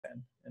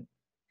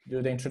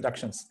do the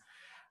introductions.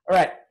 All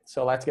right,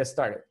 so let's get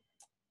started.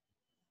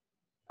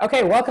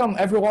 Okay, welcome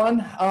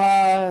everyone.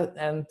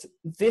 And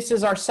this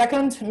is our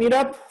second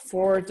meetup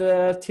for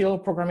the Teal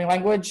programming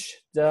language,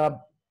 the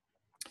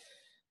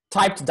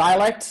typed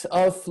dialect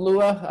of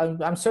Lua.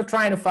 I'm still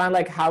trying to find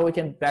like how we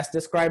can best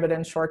describe it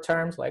in short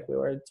terms. Like we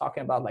were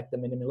talking about like the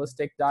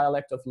minimalistic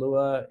dialect of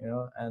Lua, you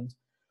know, and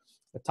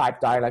the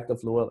typed dialect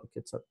of Lua. Like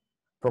it's a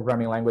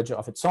programming language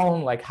of its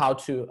own, like how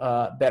to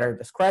better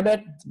describe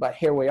it. But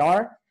here we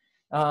are.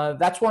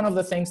 That's one of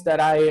the things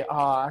that I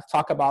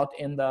talk about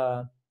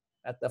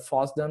at the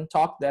FOSDEM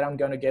talk that I'm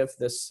going to give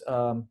this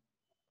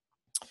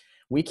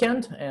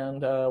weekend,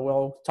 and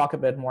we'll talk a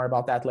bit more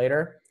about that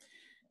later.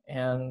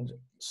 And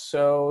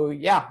so,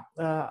 yeah,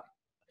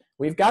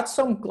 we've got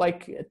some,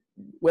 like,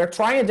 we're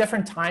trying a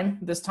different time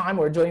this time.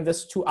 We're doing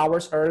this 2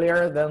 hours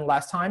earlier than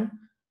last time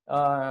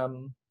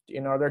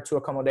in order to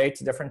accommodate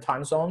different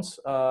time zones.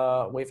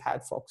 We've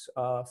had folks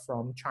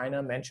from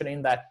China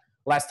mentioning that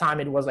last time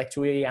it was like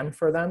 2 a.m.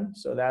 for them,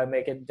 so that would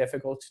make it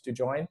difficult to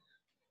join.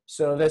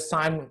 So this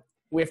time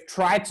we've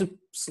tried to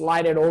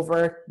slide it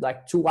over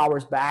like 2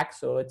 hours back,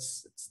 so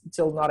it's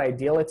still not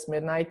ideal. It's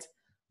midnight.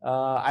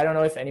 I don't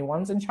know if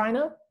anyone's in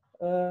China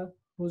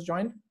who's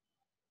joined.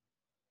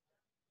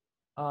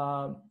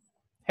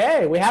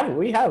 Hey, we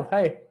have.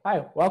 Hey,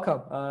 hi,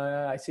 welcome.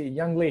 I see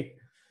Young Lee.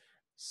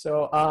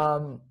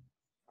 So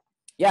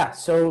yeah,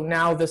 so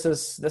now this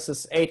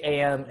is 8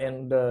 a.m.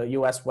 in the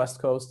U.S. West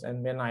Coast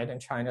and midnight in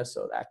China.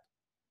 So that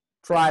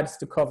tries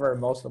to cover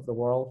most of the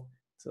world.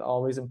 It's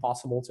always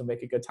impossible to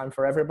make a good time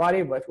for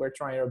everybody, but we're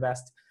trying our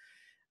best.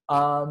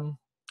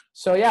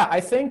 So yeah,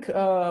 I think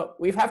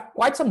we've had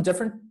quite some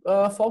different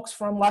folks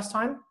from last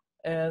time.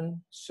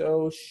 And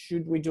so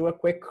should we do a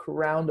quick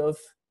round of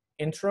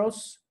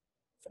intros?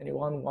 If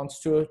anyone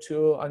wants to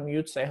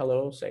unmute, say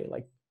hello, say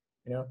like,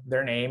 you know,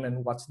 their name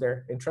and what's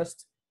their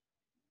interest.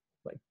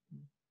 Like,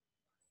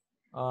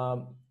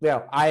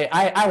 yeah,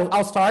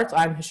 I'll start.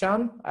 I'm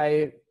Hisham.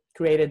 I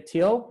created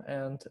Teal,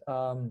 and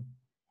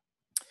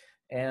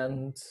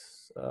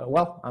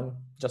well, I'm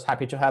just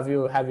happy to have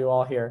you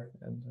all here.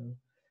 And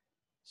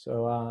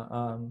so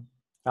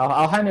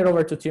I'll hand it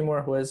over to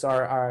Timur, who is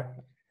our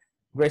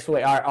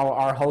gracefully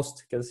our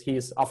host, because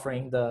he's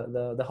offering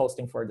the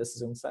hosting for this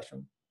Zoom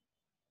session.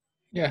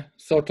 Yeah,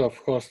 sort of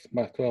host,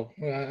 but well,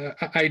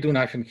 I do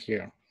nothing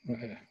here.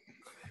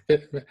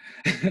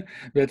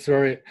 That's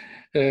very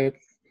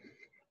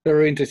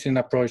interesting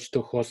approach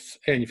to host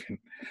anything.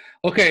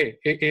 Okay,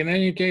 in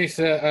any case,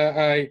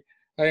 I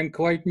am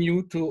quite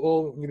new to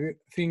all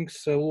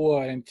things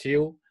Lua and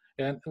Teal,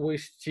 and we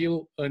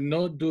still are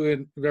not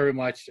doing very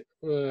much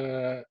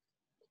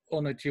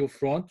on a Teal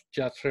front,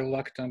 just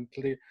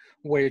reluctantly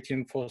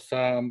waiting for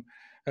some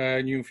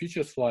new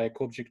features like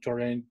object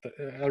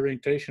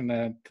orientation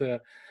and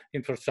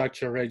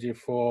infrastructure ready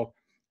for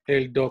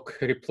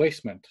LDoc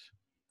replacement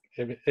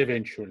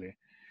eventually.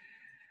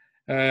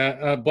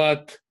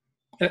 But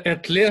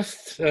at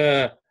least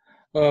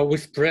we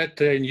spread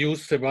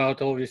news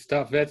about all this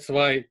stuff. That's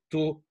why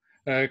two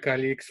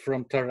colleagues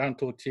from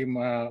Tarantool team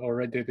are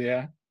already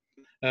there.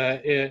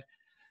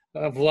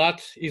 Vlad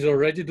is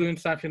already doing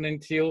something in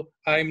Teal.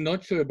 I'm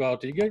not sure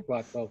about Igor,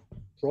 but well,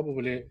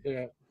 probably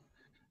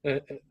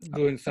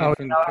doing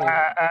something.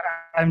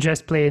 I'm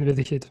just playing with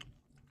the kit.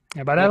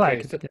 Yeah, but okay, I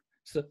like it.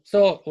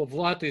 So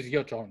Vlad, is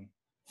your turn.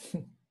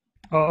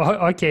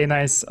 Oh, okay,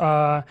 nice.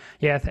 Yeah,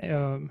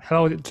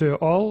 hello to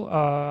all.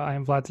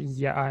 I'm Vlad.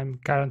 Yeah, I'm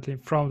currently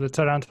from the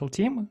Tarantool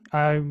team.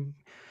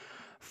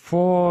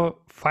 For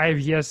 5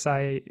 years,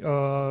 I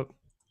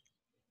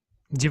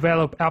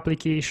develop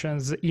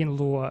applications in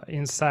Lua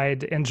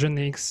inside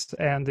Nginx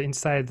and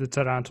inside the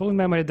Tarantool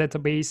memory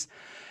database.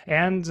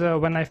 And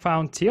when I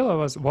found Teal, I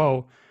was,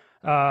 whoa,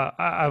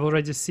 I've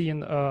already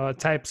seen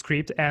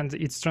TypeScript and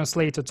it's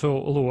translated to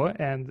Lua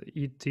and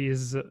it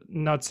is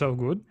not so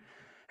good.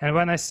 And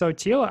when I saw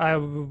Teal, I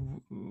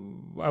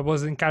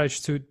was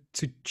encouraged to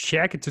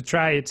check it, to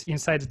try it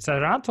inside the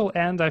Tarantool,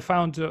 and I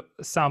found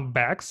some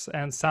bugs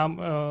and some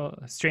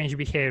strange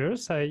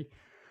behaviors.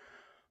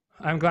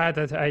 I'm glad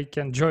that I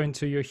can join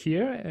to you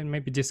here and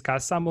maybe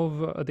discuss some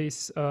of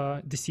these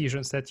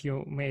decisions that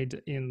you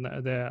made in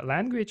the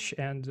language,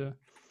 and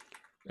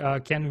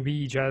can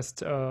we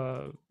just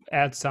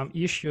add some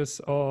issues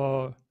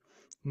or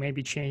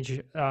maybe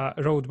change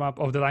roadmap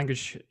of the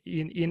language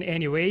in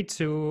any way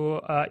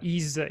to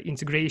ease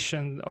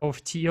integration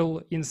of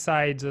Teal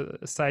inside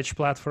such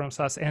platforms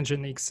as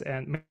Nginx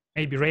and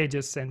maybe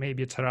Redis and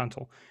maybe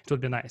Tarantool. It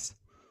would be nice.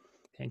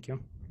 Thank you.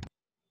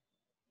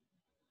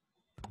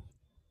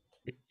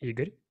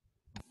 Igor?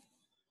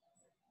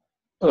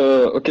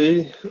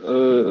 Okay.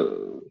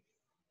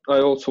 I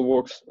also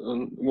work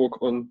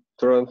on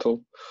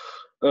Tarantool,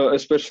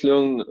 especially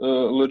on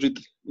logic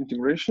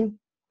integration.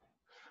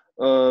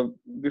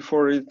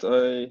 Before it,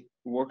 I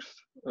worked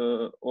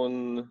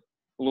on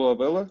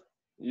Lua,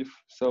 if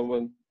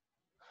someone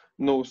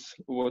knows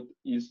what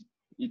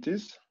it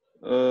is.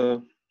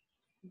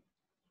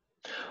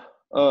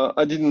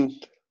 I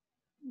didn't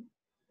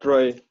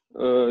try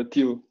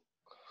Teal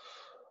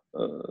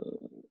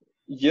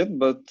yet,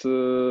 but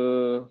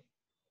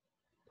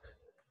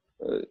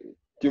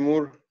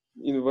Timur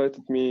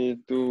invited me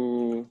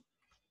to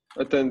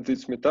attend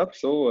this meetup,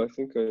 so I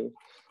think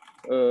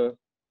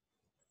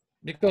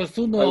because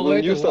sooner I or will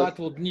later, use that. Vlad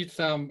would need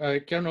some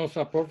kernel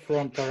support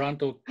from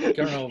Tarantool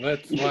kernel.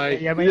 That's why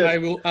Yeah, Yes. I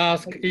will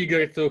ask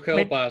Igor to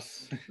help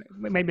us.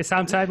 maybe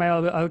sometime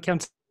I'll come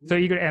to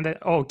Igor and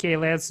okay,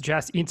 let's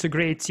just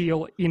integrate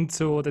Teal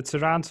into the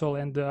Tarantool,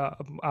 and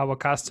our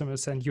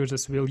customers and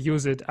users will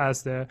use it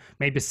as the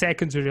maybe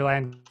secondary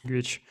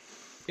language.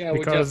 Yeah,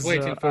 we're just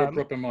waiting for a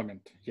proper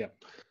moment. Yeah.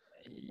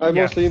 I'm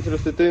yeah. mostly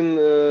interested in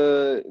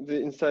the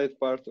inside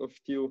part of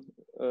Teal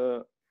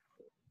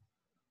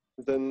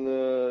than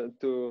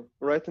to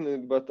writing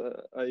it, but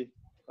I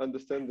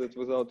understand that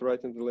without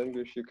writing the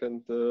language, you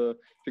can't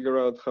figure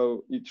out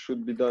how it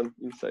should be done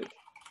inside.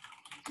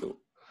 So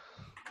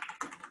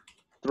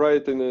try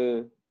it in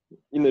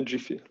a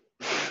jiffy.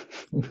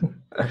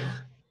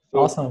 So,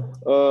 Awesome.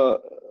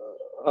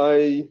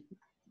 I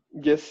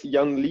guess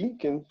Yan Li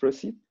can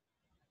proceed.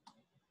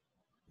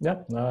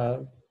 Yeah.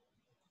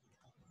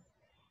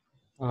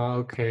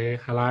 Okay,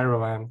 hello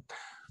everyone.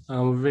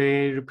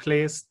 We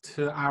replaced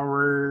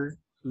our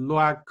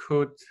Lua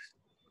code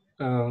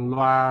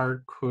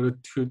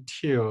to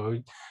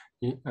Teal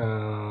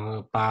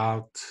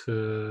about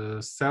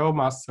 7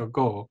 months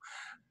ago,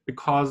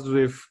 because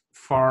we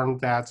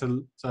found that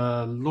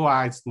the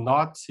Lua is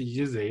not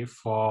easy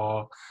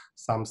for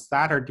some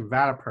starter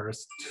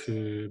developers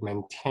to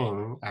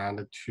maintain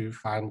and to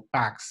find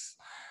bugs.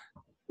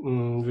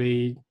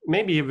 We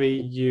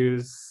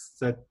use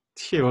the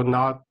Teal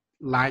not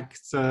like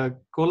the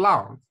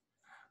Golang.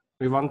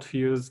 We want to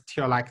use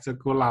Teal like the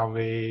Golang.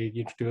 We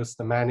introduced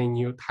many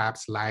new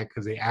types like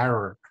the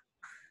error.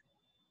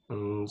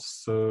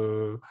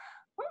 So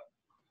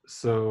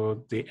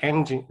the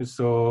engine,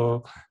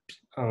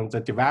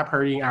 the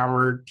developer in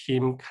our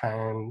team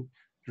can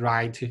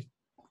write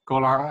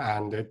Golang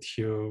and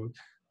Teal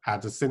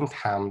at the same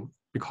time,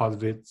 because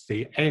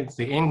the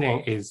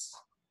engine is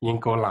in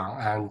Golang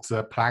and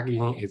the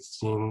plugin is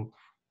in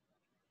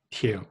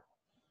Teal.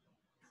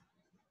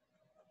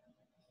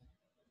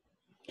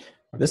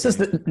 This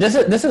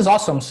is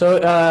awesome. So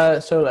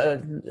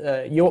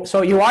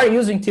you are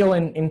using Teal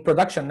in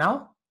production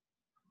now?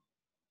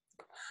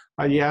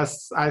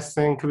 Yes, I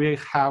think we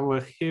have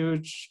a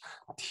huge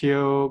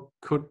Teal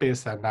code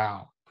base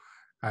now,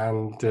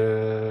 and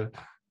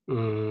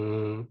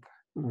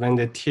when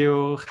the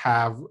Teal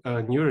have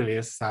a new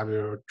release, I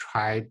will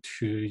try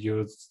to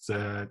use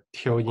the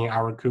Teal in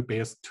our code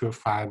base to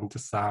find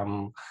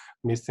some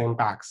missing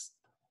bugs.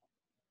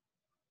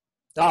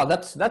 Oh,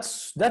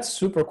 that's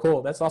super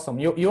cool. That's awesome.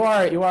 You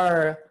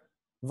are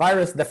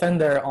virus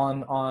defender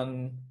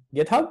on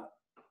GitHub?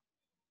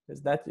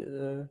 Is that?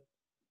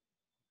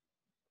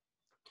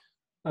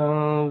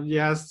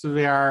 Yes,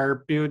 we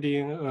are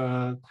building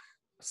a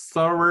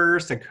server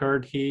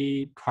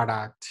security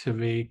product.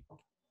 We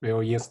will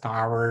install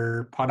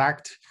our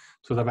product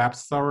to the web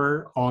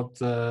server or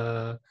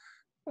the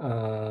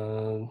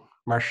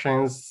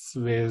machines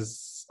with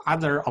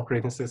other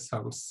operating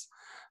systems.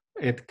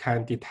 It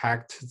can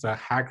detect the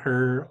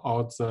hacker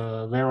or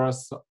the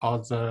virus or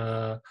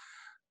the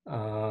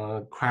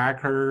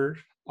cracker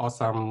or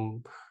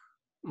something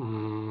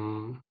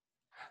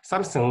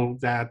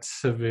that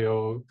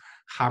will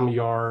harm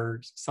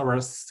your server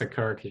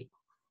security.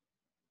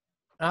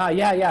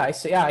 Yeah. I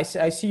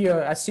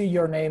see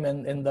your name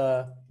in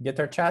the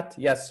Gitter chat.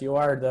 Yes, you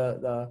are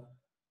the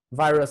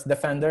virus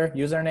defender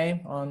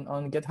username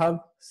on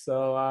GitHub.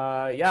 So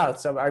yeah,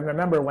 so I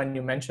remember when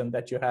you mentioned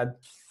that you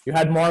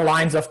had more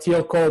lines of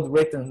Teal code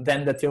written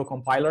than the Teal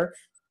compiler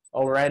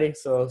already.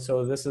 So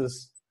this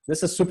is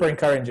super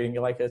encouraging.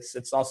 Like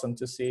it's awesome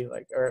to see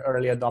like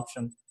early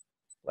adoption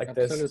like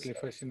this. Absolutely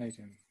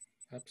fascinating.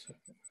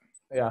 Absolutely.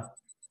 Yeah.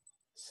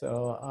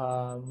 So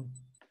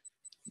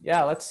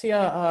yeah, let's see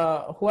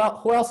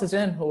who else is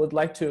in who would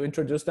like to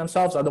introduce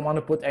themselves. I don't want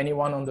to put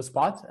anyone on the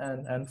spot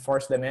and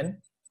force them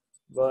in,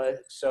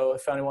 but so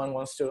if anyone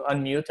wants to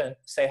unmute and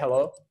say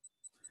hello.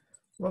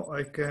 Well,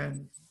 I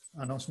can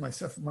announce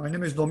myself. My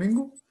name is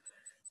Domingo.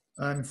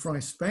 I'm from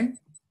Spain,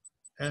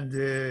 and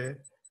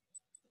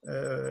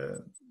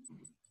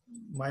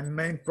my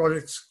main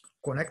projects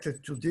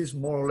connected to this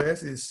more or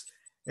less is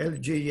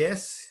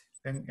LJS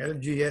and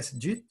LJS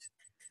JIT,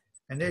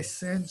 and I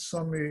send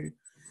some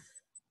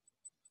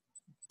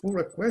pull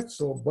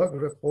requests or bug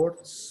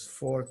reports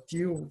for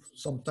Teal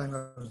some time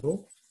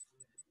ago,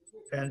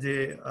 and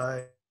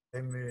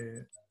I'm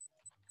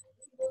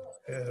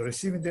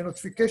receiving the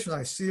notification.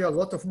 I see a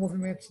lot of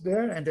movements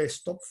there, and I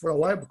stopped for a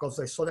while because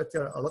I saw that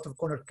there are a lot of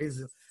corner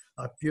cases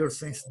appear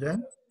since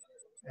then,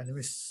 and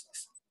we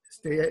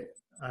stay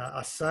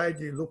aside,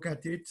 look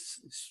at it,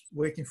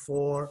 waiting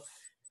for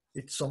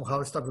it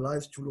somehow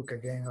stabilized to look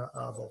again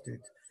about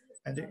it.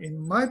 And in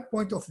my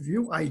point of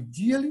view,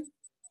 ideally,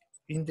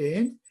 in the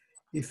end,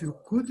 if you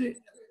could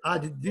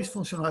add this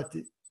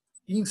functionality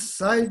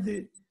inside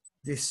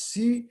the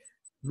C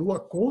Lua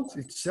code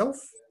itself,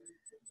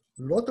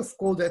 a lot of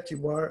code that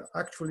you are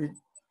actually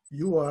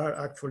you are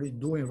actually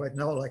doing right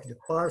now, like the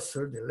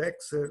parser, the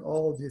lexer,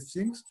 all these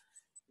things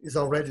is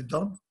already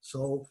done.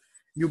 So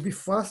you'll be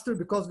faster,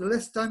 because the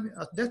last time,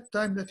 at that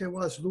time that I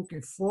was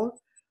looking for,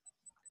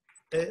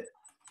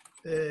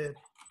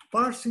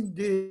 parsing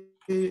the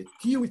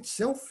Teal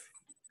itself,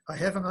 I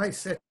have an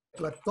i7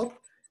 laptop,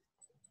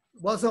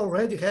 was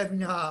already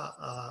having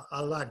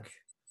a lag,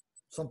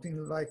 something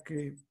like,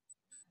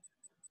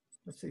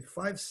 let's say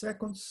 5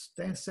 seconds,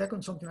 10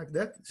 seconds, something like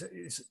that.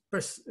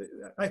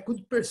 I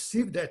could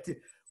perceive that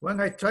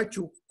when I try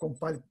to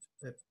compile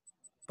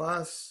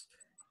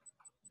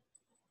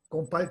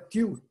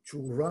Teal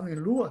to run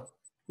in Lua,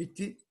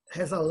 it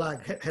has a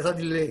lag, has a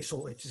delay.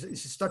 So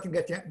it's starting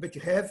getting a bit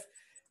heavy,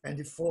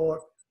 and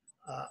for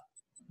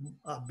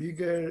a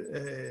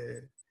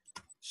bigger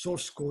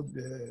source code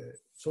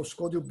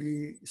will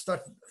be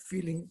start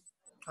feeling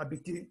a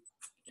bit.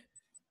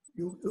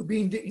 You'll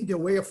be in the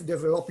way of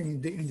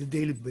developing in the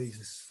daily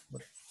basis.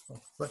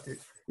 But it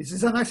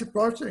is a nice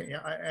project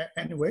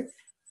anyway,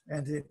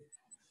 and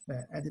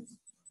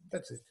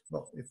that's it.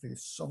 Well, if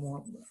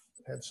someone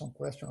had some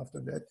question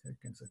after that, I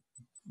can say.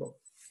 Well,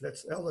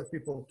 let's other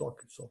people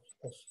talk. So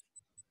also.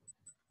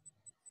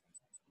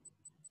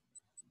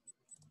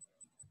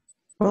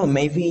 Well,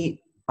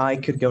 maybe I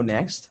could go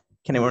next.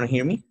 Can anyone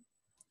hear me?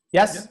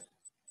 Yes. Yeah.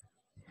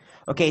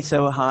 Okay,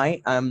 so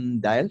hi, I'm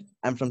Dial.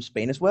 I'm from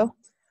Spain as well.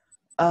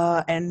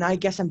 And I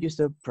guess I'm just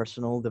a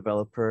personal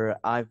developer.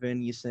 I've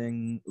been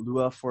using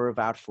Lua for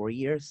about 4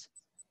 years.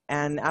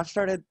 And I've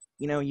started,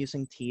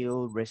 using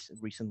Teal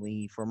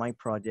recently for my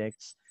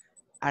projects.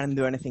 I don't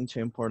do anything too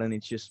important.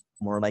 It's just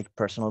more like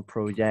personal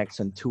projects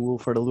and tool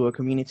for the Lua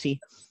community.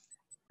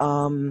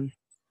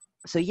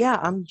 So yeah,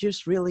 I'm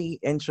just really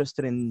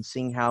interested in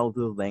seeing how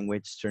the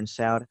language turns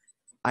out.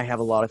 I have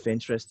a lot of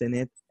interest in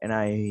it, and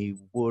I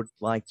would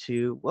like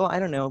to, well, I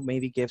don't know,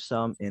 maybe give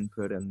some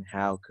input on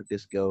how could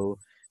this go,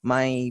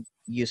 my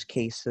use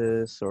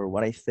cases or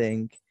what I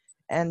think,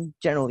 and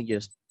generally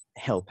just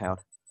help out.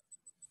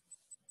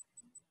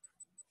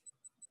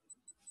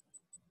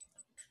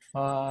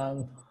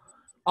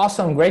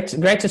 Awesome, great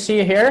to see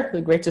you here.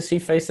 Great to see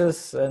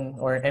faces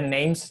and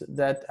names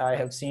that I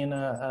have seen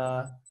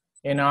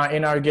in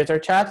our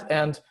Gitter chat.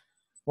 And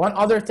one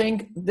other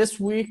thing, this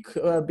week,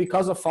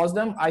 because of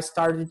FOSDEM, I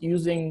started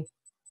using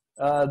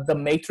the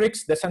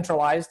Matrix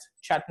decentralized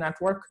chat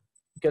network,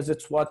 because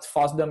it's what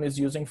FOSDEM is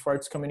using for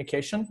its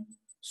communication.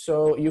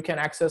 So you can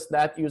access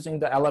that using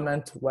the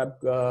Element web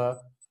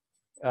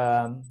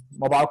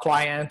mobile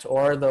client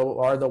or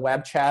the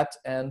web chat,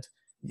 and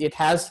it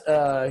has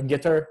a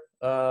Gitter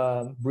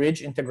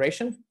bridge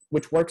integration,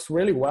 which works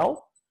really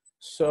well.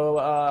 So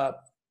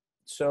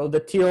so the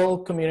Teal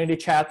community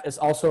chat is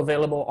also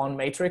available on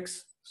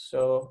Matrix.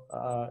 So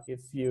if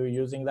you're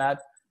using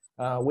that,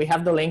 we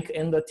have the link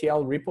in the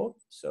TL repo.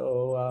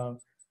 So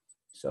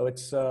so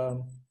it's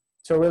a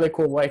really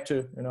cool way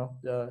to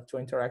to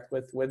interact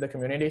with the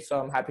community. So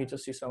I'm happy to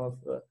see some of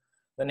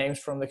the names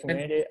from the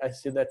community. I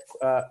see that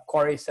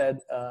Corey said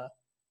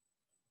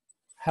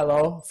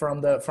hello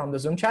from the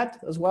Zoom chat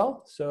as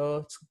well. So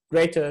it's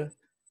great to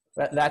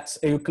that's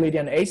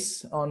Euclidean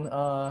Ace on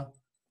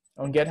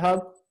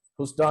GitHub,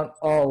 who's done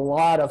a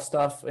lot of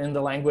stuff in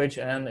the language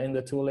and in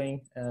the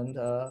tooling, and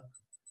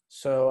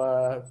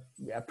so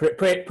yeah,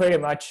 pretty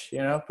much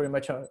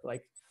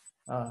like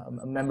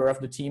a member of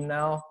the team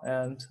now,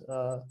 and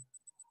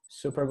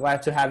super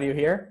glad to have you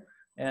here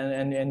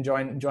and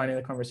joining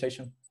the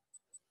conversation.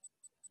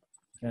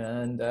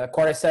 And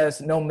Corey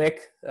says no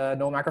mic,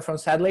 no microphone,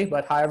 sadly,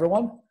 but hi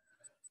everyone.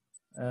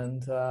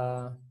 And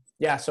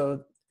yeah,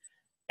 so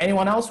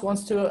anyone else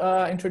wants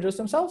to introduce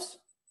themselves?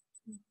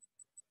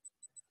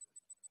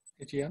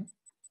 Etienne?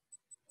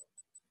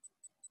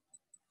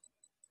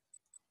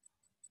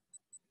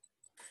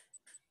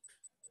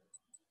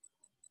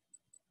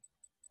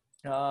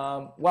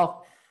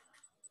 Well,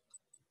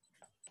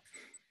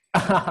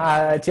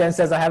 Chen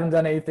says I haven't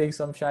done anything,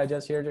 so I'm shy,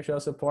 just here to show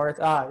support.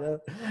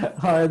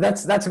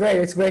 That's great.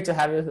 It's great to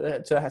have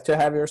you to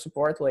have your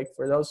support. Like,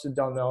 for those who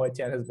don't know,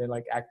 Etienne has been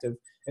like active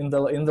in the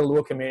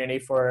Lua community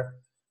for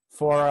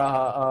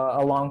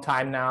a long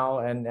time now,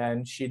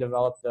 and she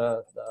developed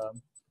the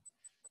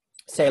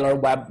Sailor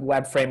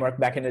web framework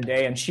back in the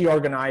day, and she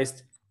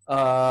organized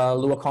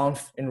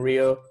LuaConf in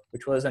Rio,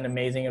 which was an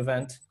amazing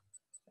event.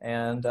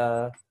 And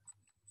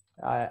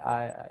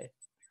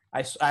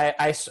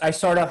I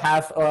sort of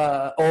have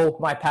all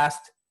my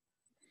past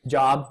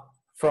job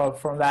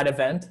from that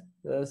event.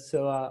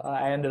 So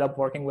I ended up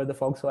working with the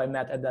folks who I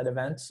met at that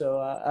event.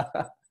 So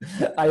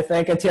I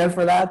thank Etienne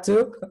for that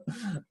too.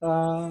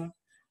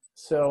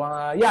 So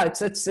yeah,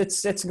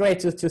 it's great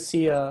to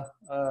see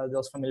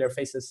those familiar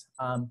faces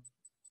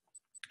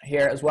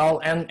here as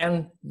well,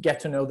 and get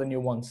to know the new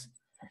ones.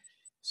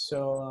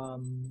 So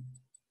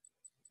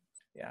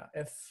yeah,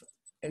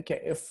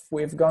 if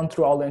we've gone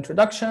through all the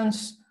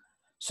introductions,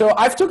 so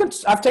I've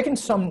taken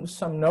some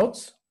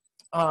notes.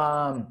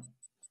 Yeah,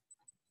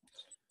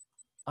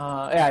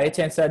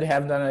 Etienne said they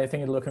haven't done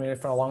anything in the Lua community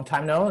for a long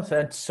time now.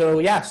 So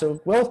yeah, so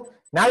we'll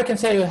now you can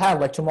say you have,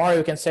 like tomorrow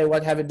you can say,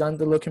 what have you done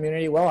to the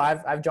community? Well,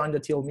 I've joined the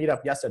Teal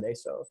Meetup yesterday,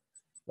 so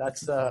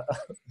that's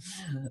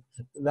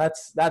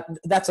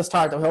that's a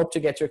start. I hope to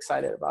get you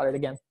excited about it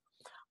again.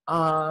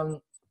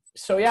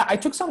 So yeah, I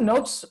took some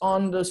notes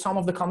on some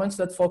of the comments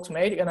that folks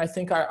made, and I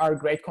think are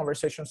great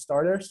conversation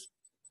starters.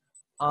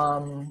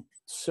 And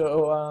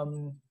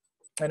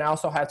I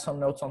also had some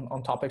notes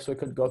on topics we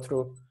could go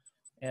through.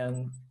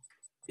 And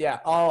yeah,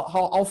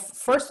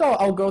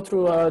 I'll go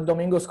through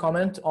Domingo's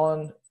comment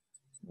on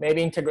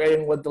maybe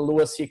integrating with the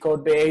Lua C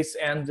code base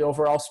and the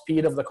overall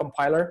speed of the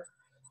compiler.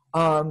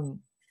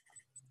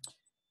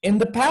 In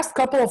the past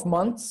couple of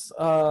months,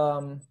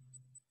 for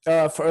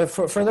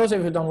those of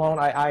you who don't know,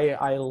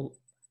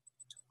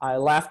 I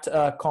left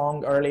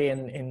Kong early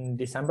in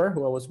December,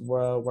 who I was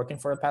working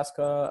for the past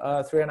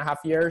 3.5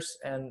 years,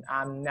 and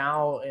I'm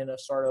now in a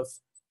sort of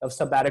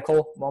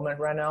sabbatical moment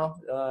right now,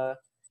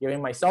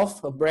 giving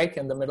myself a break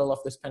in the middle of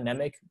this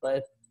pandemic.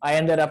 But I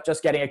ended up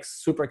just getting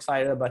super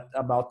excited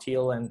about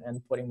Teal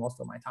and putting most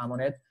of my time on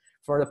it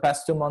for the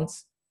past 2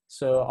 months.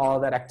 So all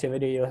that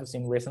activity you have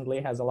seen recently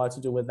has a lot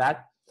to do with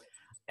that.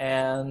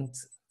 And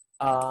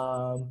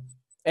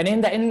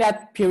in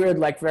that period,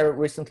 like very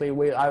recently,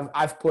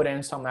 I've put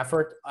in some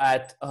effort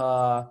at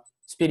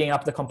speeding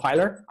up the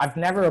compiler. I've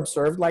never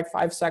observed like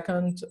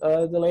 5-second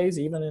delays,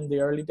 even in the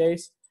early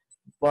days.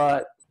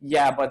 But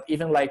yeah, but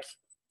even like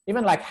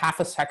half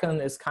a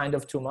second is kind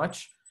of too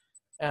much.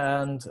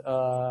 And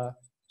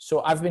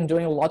so I've been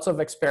doing lots of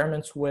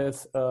experiments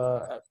with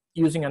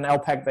using an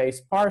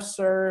LPEG-based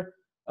parser,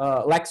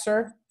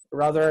 Lexer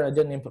rather. I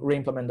didn't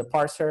re-implement the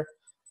parser.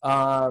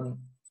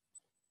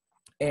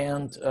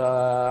 And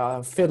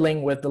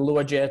fiddling with the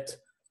LuaJIT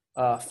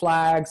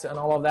flags and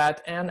all of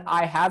that. And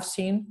I have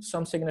seen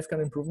some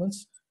significant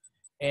improvements.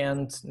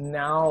 And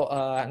now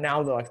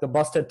the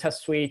busted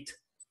test suite,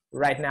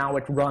 right now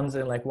it runs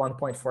in like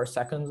 1.4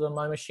 seconds on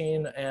my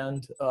machine.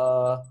 And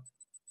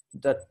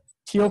the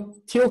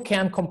Teal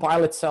can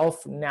compile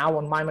itself now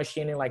on my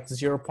machine in like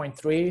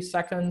 0.3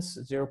 seconds,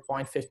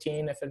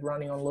 0.15 if it's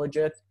running on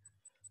LuaJIT.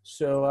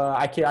 So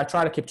I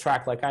try to keep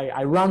track. Like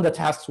I run the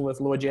tests with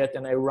LuaJIT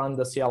and I run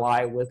the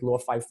CLI with Lua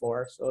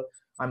 5.4. So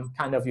I'm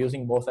kind of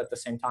using both at the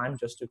same time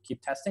just to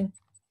keep testing.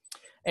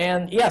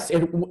 And yes,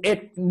 it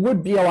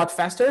would be a lot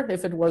faster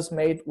if it was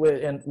made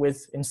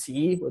in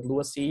C, with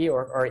Lua C,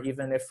 or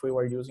even if we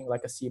were using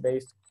like a C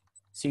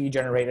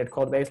generated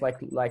code base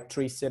like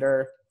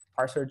tree-sitter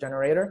parser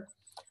generator.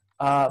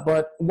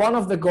 But one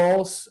of the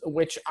goals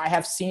which I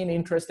have seen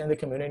interest in the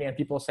community and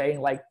people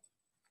saying like,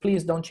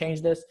 please don't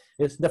change this,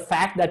 is the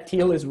fact that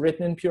Teal is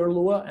written in pure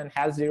Lua and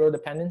has 0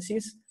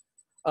 dependencies.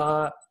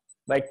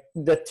 Like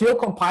the Teal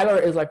compiler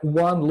is like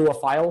one Lua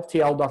file,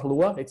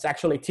 tl.lua. It's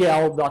actually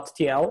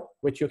tl.tl,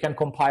 which you can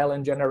compile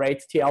and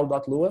generate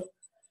tl.lua.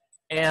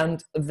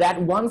 And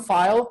that one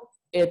file,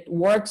 it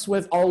works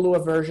with all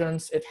Lua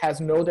versions. It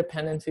has no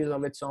dependencies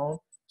of its own.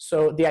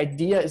 So the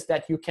idea is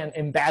that you can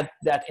embed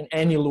that in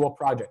any Lua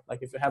project.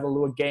 Like if you have a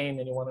Lua game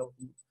and you want to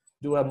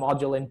do a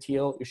module in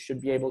Teal, you should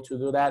be able to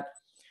do that.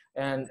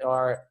 And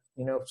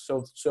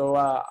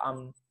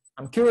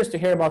I'm curious to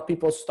hear about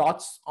people's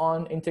thoughts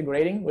on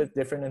integrating with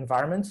different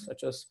environments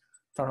such as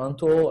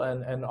Tarantool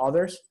and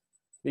others,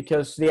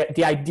 because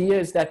the idea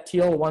is that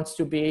Teal wants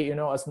to be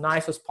as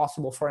nice as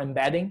possible for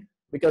embedding,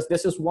 because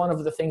this is one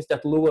of the things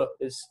that Lua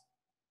is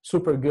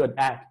super good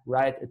at,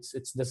 right?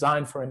 It's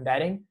designed for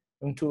embedding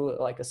into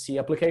like a C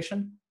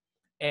application,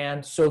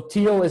 and so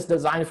Teal is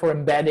designed for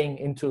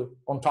embedding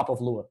on top of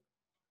Lua.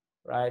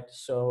 Right,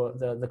 so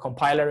the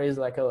compiler is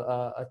like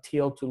a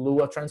Teal to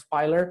Lua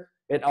transpiler.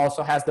 It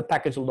also has the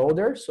package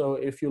loader. So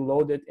if you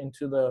load it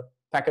into the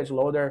package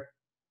loader,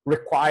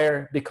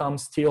 require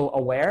becomes Teal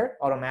aware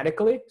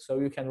automatically. So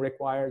you can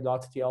require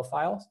 .tl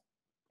files.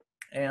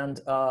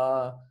 And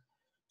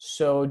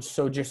so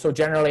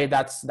generally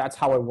that's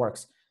how it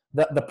works.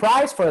 The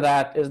price for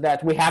that is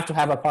that we have to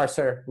have a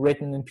parser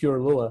written in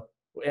pure Lua,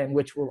 and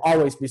which will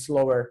always be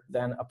slower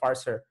than a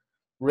parser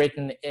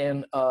written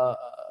in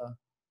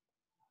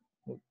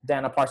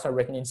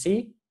written in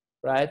C,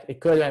 right? It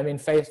could,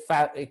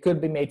 it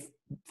could be made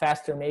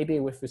faster maybe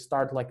if we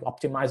start like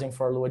optimizing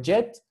for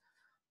LuaJIT.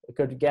 It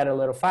could get a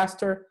little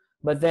faster,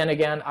 but then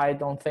again, I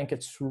don't think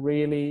it's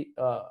really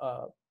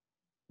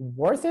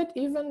worth it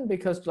even,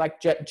 because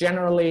like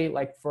generally,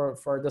 like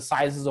for the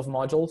sizes of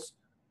modules,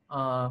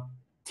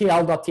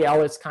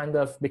 tl.tl is kind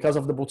of, because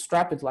of the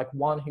bootstrap, it's like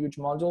one huge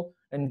module,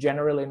 and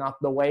generally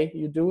not the way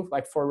you do.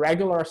 Like for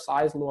regular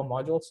size Lua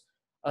modules,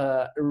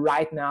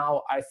 right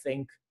now, I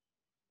think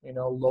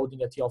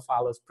loading a TL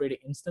file is pretty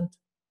instant.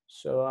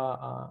 So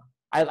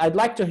I'd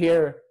like to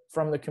hear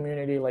from the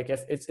community, like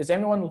if is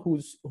anyone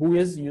who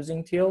is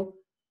using Teal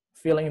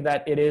feeling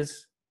that it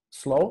is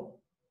slow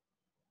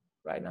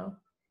right now,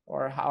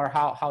 or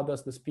how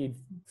does the speed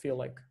feel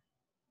like?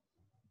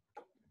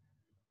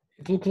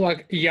 It looks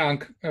like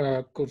Young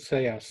could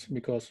say yes,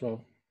 because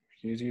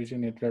he's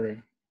using it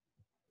very.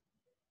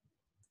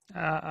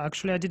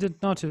 Actually, I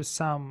didn't notice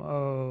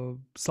some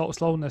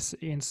slowness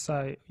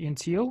inside in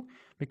Teal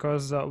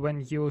because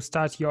when you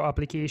start your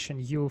application,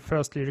 you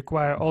firstly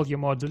require all your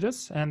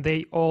modules, and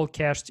they all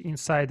cached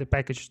inside the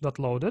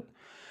package.loaded.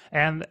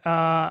 And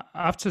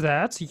after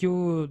that,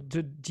 you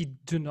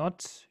do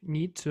not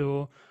need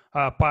to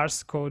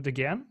parse code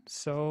again.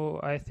 So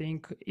I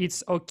think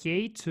it's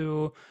okay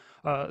to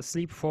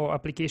sleep for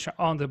application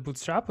on the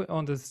Bootstrap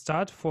on the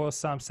start for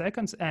some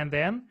seconds, and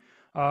then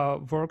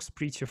works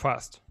pretty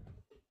fast.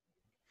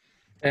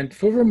 And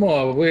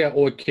furthermore, we are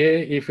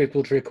okay if it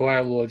would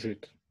require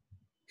logic.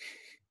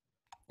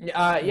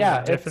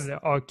 Yeah, definitely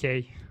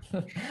okay.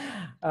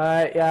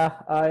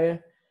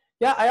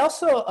 I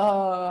also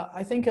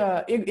I think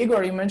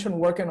Igor, you mentioned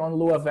working on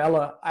Lua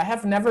Vela. I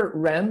have never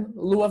ran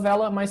Lua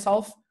Vela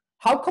myself.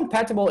 How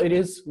compatible it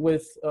is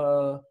with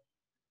Lua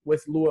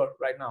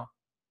right now?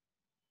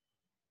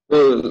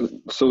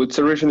 So it's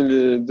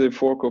originally the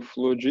fork of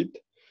Logit,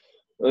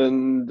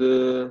 and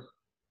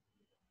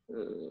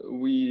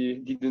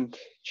we didn't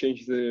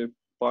change the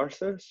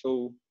parser,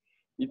 so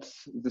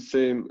it's the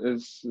same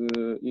as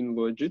in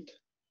Logit.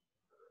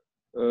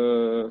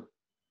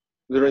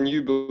 There are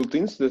new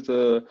built-ins that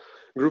are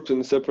grouped in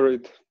a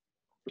separate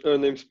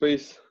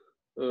namespace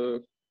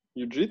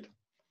UGIT.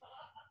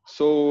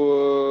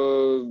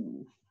 So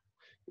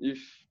if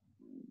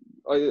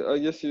I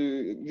guess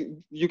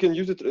you can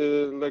use it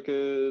like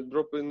a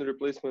drop-in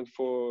replacement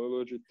for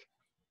Logit.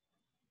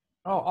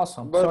 Oh,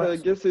 awesome! But I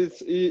guess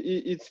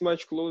it's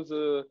much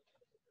closer.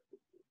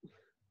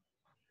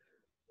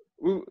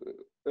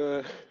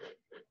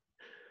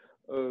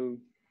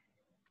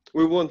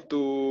 We want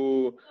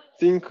to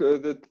think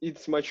that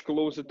it's much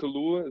closer to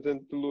Lua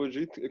than to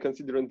Logit,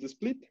 considering the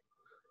split.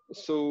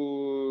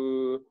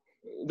 So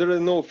there are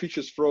no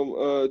features from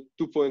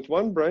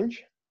 2.1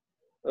 branch.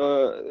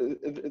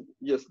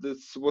 Yes,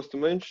 this was to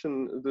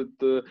mention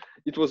that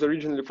it was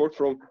originally forked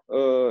from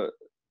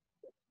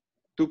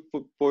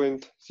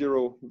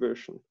 2.0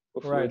 version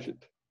of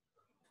Logit.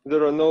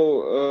 There are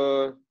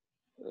no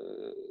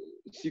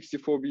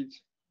 64-bit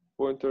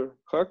pointer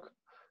hack,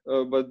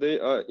 but they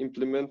are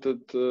implemented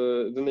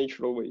the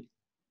natural way.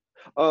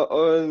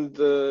 And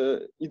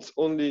it's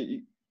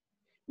only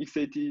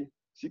x86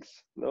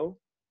 now.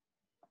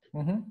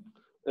 Mm-hmm.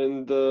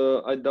 And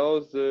I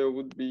doubt there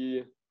would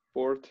be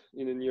port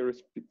in the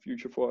nearest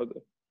future for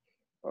other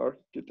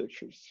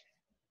architectures.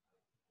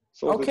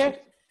 So okay,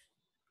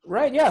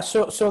 right, yeah.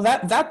 So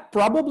that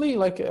probably,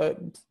 like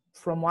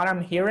from what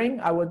I'm hearing,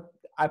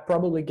 I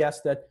probably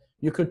guess that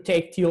you could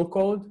take Teal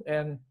code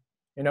and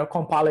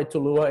compile it to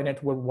Lua, and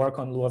it would work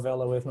on Lua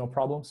Vela with no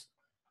problems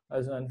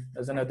as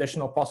an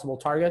additional possible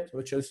target,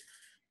 which is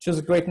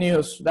great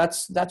news.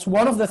 That's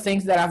one of the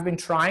things that I've been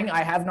trying.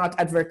 I have not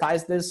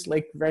advertised this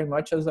like very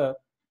much as a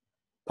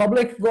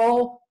public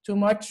goal too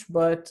much,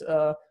 but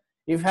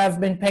if you have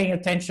been paying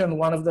attention,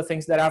 one of the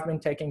things that I've been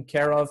taking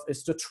care of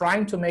is to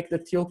trying to make the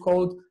Teal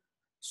code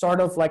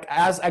sort of like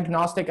as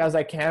agnostic as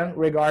I can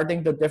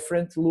regarding the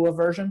different Lua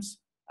versions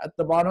at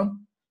the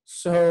bottom.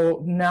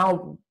 So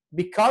now,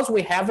 because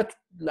we have a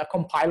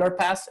compiler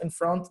pass in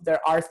front,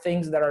 there are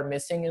things that are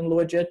missing in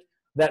LuaJIT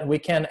that we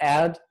can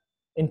add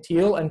in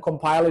Teal and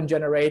compile and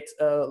generate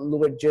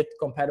LuaJIT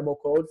compatible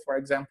code. For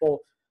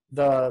example,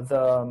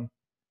 the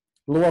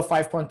Lua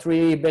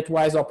 5.3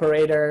 bitwise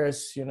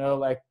operators,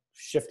 like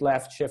shift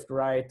left, shift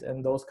right,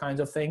 and those kinds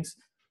of things.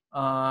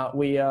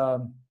 We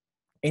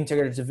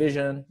integer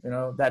division,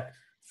 that,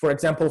 for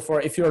example,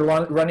 if you're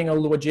running a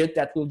LuaJIT,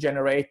 that will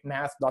generate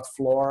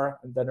math.floor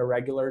and then a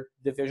regular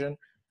division,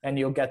 and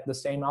you'll get the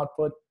same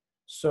output.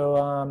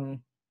 So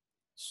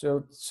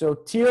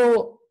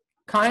Teal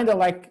kind of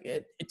like,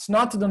 it's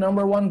not the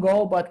 #1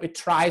 goal, but it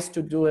tries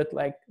to do it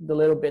like the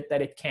little bit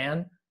that it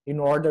can in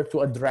order to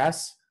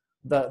address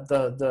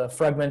the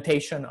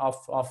fragmentation of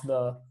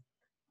the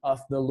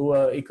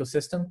Lua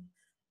ecosystem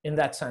in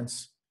that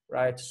sense,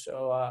 right? So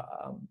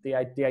the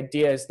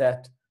idea is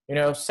that,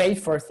 save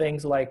for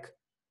things like,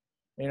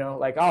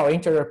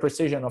 integer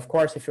precision. Of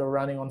course, if you're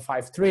running on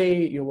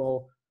 5.3, you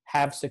will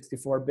have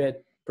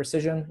 64-bit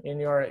precision in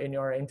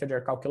your integer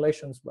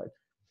calculations. But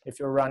if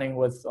you're running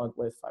with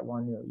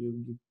 5.1,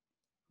 you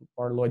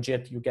or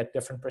Logit, you get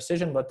different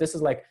precision. But this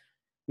is like,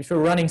 if you're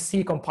running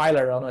C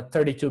compiler on a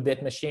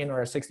 32-bit machine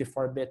or a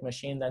 64-bit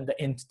machine, then the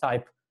int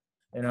type,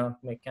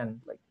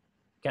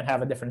 can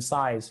have a different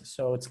size.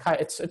 So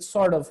it's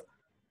sort of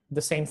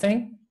the same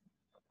thing,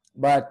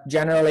 but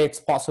generally it's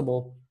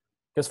possible.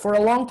 Because for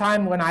a long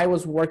time, when I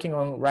was writing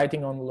on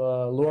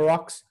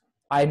LuaRocks,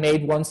 I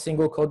made one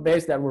single code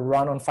base that would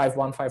run on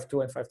 5.1,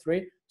 5.2, and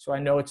 5.3. So I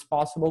know it's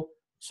possible.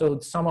 So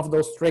some of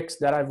those tricks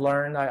that I've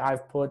learned,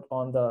 I've put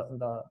on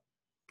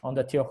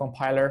the Teal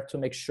compiler to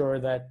make sure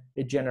that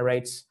it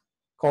generates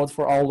code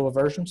for all Lua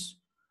versions.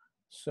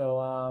 So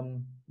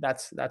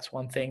that's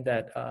one thing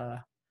that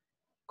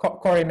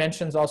Corey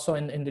mentions also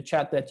in the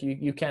chat, that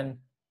you can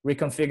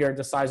reconfigure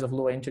the size of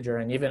Lua integer,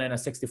 and even in a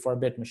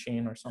 64-bit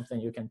machine or something,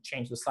 you can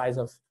change the size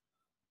of.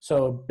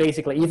 So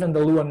basically, even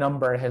the Lua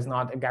number has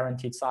not a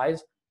guaranteed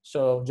size.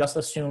 So just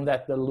assume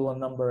that the Lua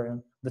number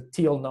and the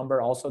Teal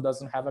number also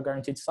doesn't have a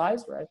guaranteed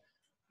size, right?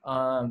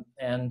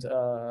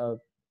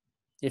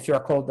 If your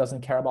code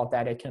doesn't care about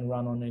that, it can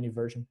run on any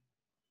version.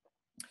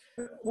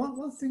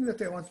 One thing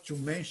that I want to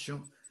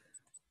mention,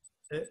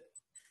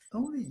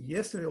 only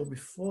yesterday or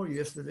before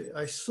yesterday,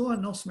 I saw an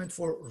announcement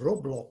for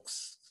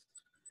Roblox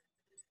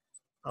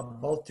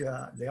about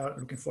they are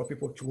looking for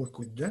people to work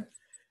with them.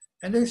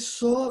 And I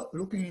saw,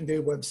 looking in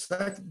their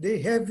website,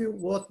 they have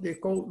what they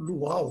call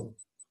Luau,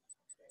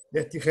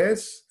 that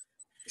has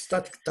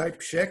static type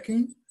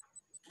checking.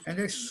 And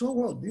I saw,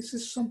 well, this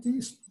is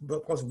something,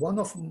 because one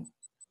of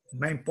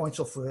main points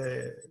of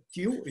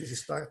Teal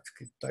is static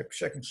type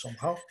checking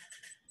somehow.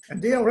 And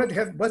they already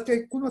have, but I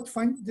could not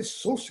find the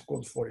source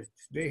code for it.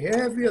 They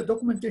have a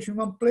documentation in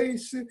one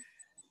place,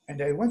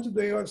 and I went to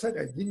the website.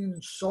 I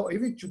didn't saw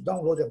even to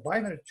download a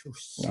binary to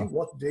see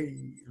what they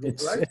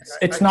look like.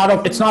 It's not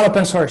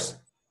open source.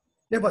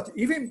 Yeah, but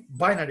even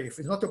binary, if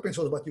it's not open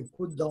source, but you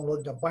could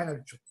download the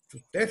binary to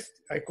test,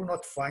 I could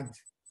not find.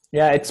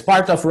 Yeah, it's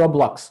part of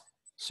Roblox.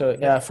 So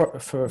yeah,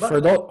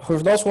 for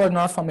those who are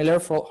not familiar,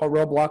 for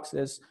Roblox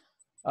is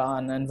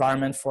an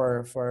environment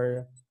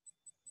for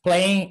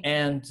playing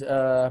and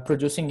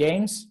producing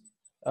games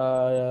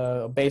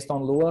based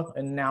on Lua,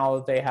 and now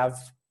they have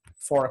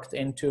forked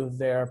into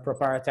their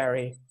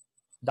proprietary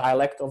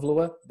dialect of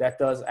Lua that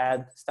does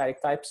add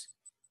static types.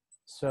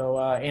 So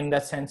in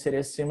that sense, it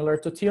is similar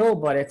to Teal,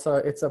 but it's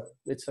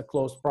a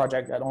closed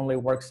project that only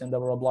works in the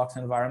Roblox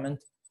environment,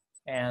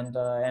 and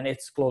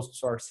it's closed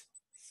source.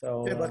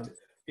 So yeah, but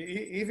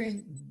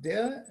even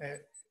there,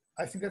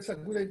 I think that's a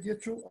good idea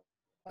to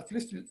at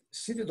least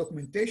see the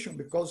documentation,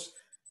 because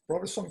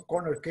probably some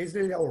corner case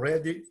they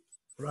already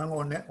run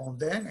on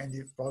them and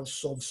it probably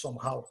solved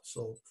somehow.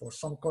 So for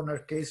some corner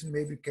case,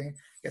 maybe can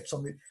get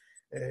some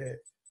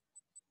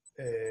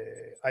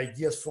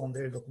ideas from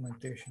their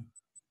documentation.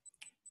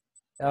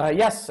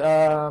 Yes,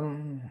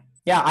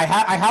 yeah, I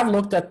have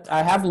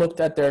looked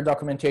at their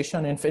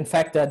documentation. In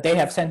fact, they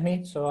have sent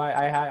me, so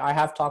I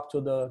have talked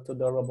to the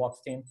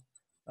Roblox team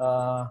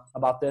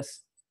about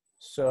this.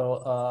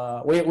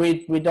 So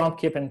we don't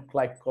keep in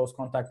like close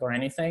contact or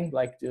anything.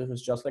 Like it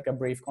was just like a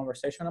brief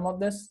conversation about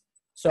this.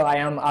 So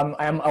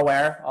I'm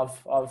aware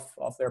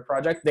of their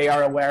project. They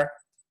are aware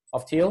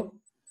of Teal,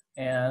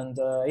 and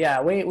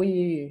yeah,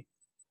 we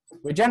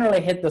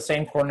generally hit the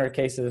same corner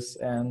cases,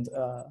 and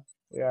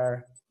we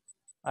are.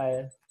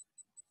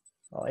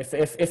 Well,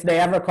 if they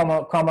ever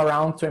come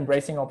around to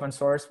embracing open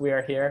source, we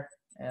are here,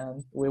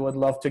 and we would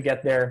love to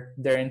get their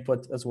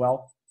input as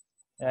well.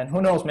 And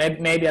who knows,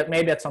 maybe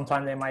at some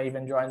time they might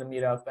even join the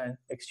meetup and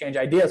exchange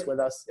ideas with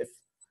us,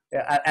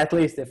 at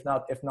least if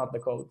not the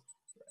code.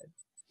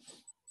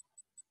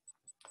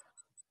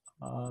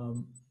 Right?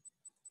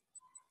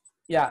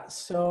 Yeah.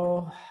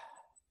 So.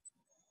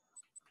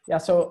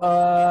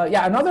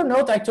 Yeah, another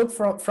note I took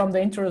from the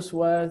intros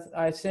was,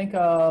 I think,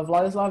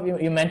 Vladislav,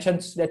 you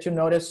mentioned that you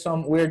noticed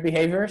some weird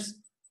behaviors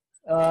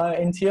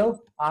in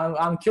Teal.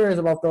 I'm curious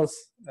about those.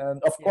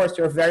 And of course,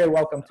 you're very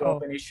welcome to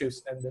open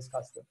issues and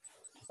discuss them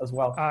as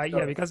well.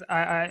 Yeah, because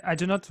I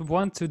do not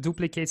want to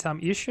duplicate some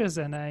issues,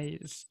 and I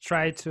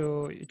try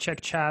to check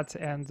chat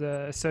and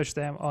search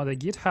them on the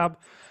GitHub.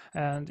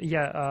 And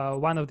yeah,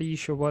 one of the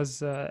issue was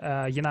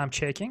enum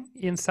checking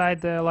inside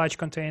the large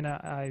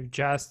container. I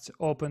just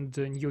opened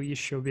a new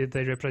issue with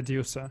the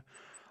reproducer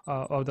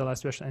of the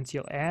last version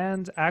until.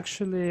 And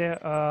actually,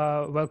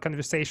 well,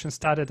 conversation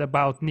started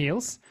about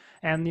nils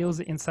and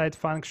nils inside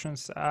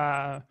functions.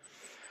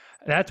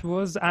 That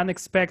was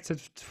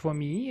unexpected for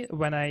me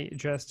when I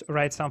just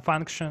write some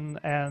function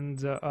and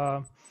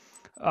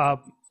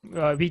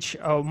which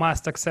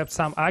must accept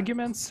some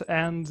arguments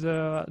and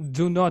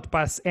do not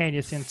pass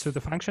anything to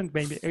the function.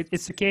 Maybe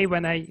it's okay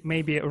when I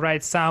maybe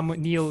write some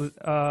nil,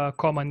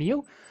 comma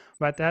nil,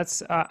 but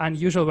that's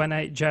unusual when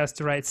I just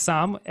write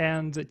some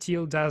and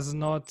Teal does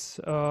not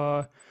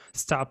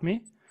stop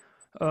me,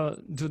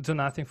 do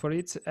nothing for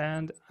it.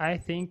 And I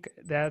think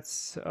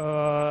that's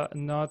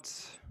not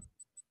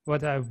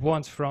what I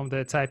want from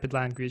the typed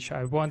language.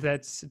 I want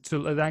that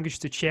language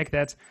to check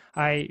that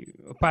I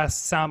pass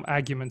some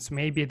arguments.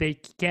 Maybe they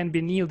can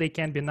be nil, they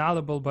can be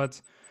nullable,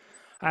 but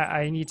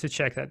I need to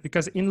check that.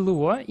 Because in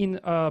Lua, in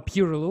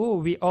pure Lua,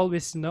 we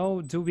always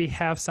know, do we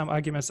have some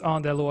arguments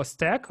on the Lua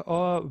stack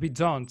or we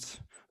don't?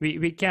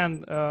 We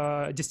can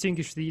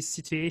distinguish these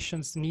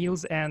situations,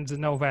 nils and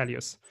no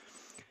values.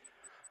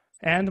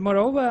 And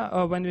moreover,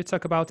 when we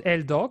talk about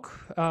LDoc,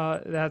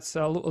 that's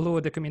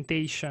Lua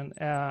documentation,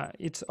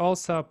 it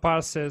also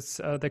parses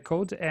the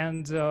code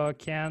and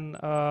can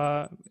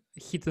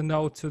hit the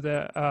note to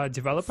the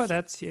developer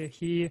that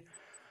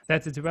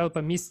the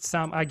developer missed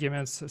some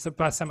arguments, so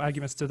pass some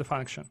arguments to the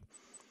function.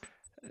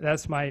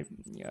 That's my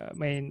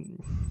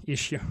main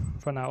issue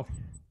for now.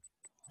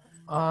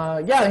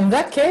 Yeah, in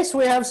that case,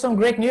 we have some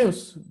great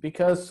news,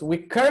 because we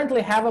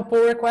currently have a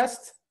pull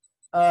request,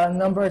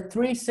 number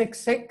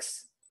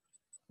 366.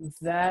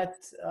 That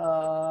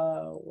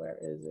where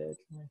is it?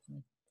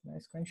 Can I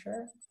screen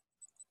share?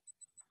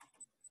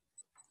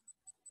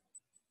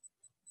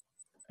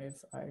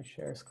 if I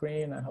share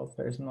screen, I hope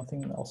there's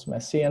nothing else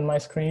messy in my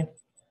screen.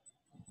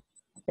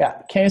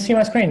 Yeah, can you see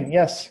my screen?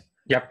 Yes.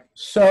 Yep.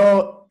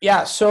 So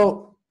yeah,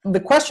 so the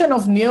question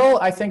of Neil,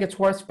 I think it's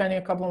worth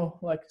spending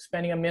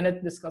spending a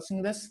minute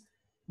discussing this,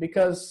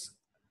 because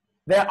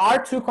there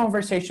are two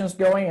conversations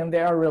going and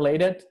they are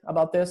related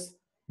about this.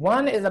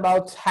 One is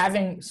about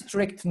having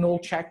strict null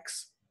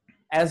checks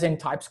as in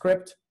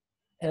TypeScript.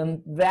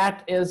 And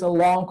that is a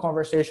long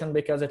conversation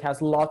because it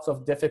has lots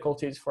of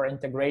difficulties for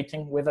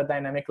integrating with a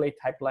dynamically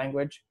typed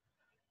language.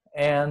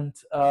 And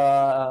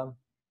so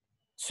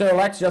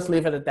let's just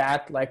leave it at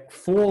that, like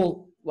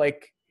full,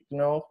 like, you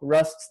know,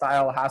 Rust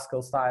style,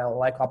 Haskell style,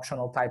 like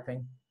optional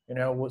typing, you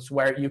know,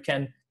 where you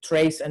can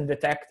trace and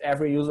detect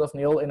every use of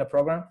nil in a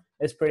program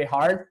is pretty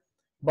hard.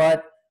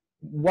 But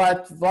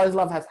what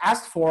Vladislav has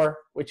asked for,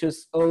 which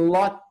is a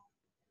lot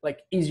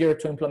like easier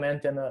to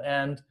implement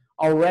and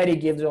already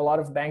gives you a lot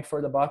of bang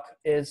for the buck,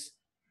 is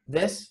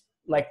this,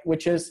 like,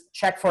 which is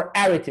check for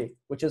arity,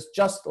 which is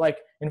just like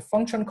in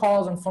function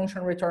calls and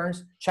function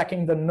returns,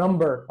 checking the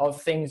number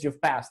of things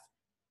you've passed.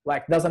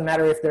 Like, doesn't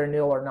matter if they're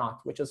nil or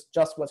not, which is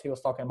just what he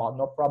was talking about.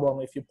 No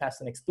problem if you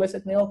pass an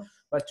explicit nil,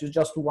 but you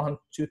just want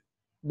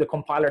the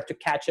compiler to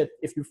catch it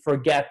if you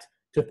forget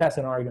to pass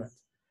an argument,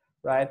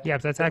 right? Yeah,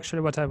 that's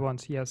actually what I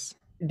want. Yes.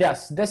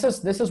 Yes, this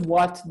is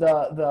what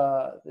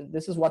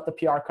the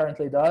PR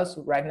currently does.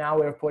 Right now,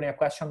 we're putting a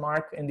question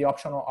mark in the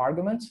optional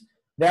arguments.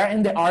 They're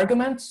in the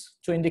arguments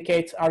to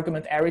indicate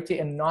argument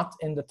arity and not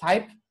in the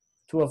type,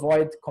 to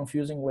avoid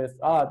confusing with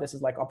this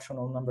is like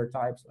optional number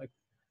types, like,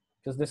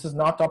 because this is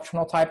not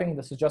optional typing.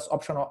 This is just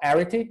optional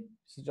arity.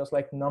 This is just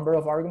like number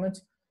of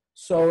arguments.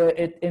 So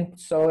it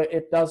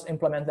does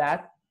implement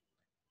that.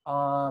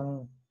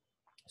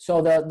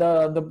 So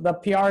the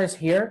PR is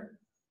here,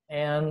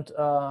 and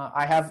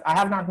I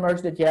have not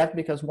merged it yet,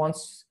 because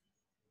once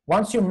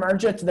you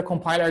merge it, the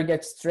compiler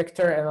gets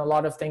stricter, and a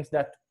lot of things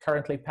that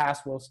currently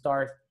pass will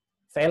start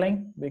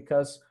failing,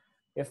 because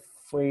if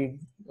we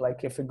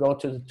go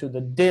to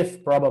the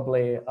diff,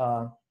 probably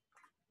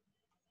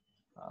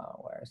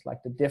where it's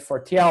like the diff for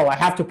TL, I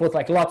have to put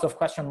like lots of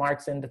question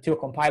marks in the Teal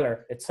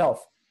compiler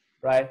itself,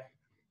 right?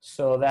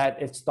 So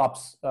that it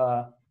stops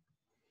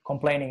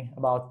complaining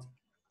about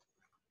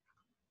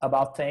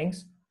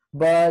things.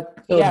 But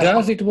so yeah,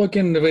 does it work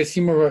in the way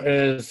similar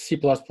as C++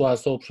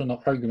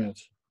 optional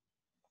arguments?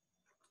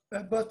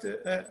 But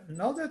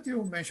now that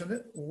you mentioned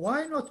it,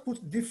 why not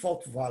put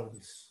default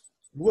values?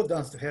 Lua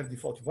doesn't have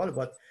default value,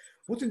 but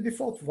putting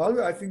default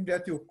value, I think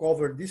that you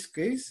cover this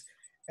case,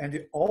 and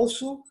it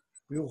also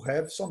will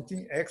have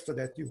something extra,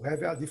 that you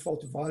have a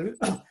default value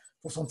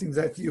for something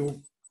that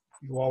you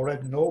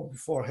already know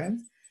beforehand.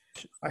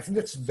 I think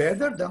that's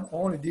better than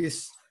only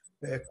this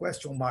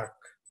question mark.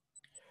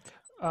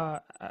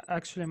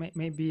 Actually,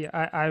 maybe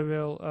I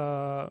will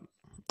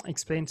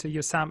explain to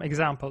you some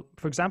example.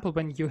 For example,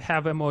 when you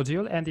have a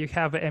module and you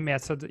have a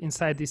method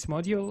inside this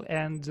module,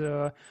 and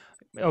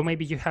or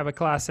maybe you have a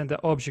class and the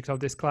object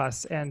of this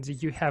class, and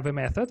you have a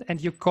method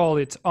and you call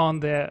it on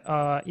the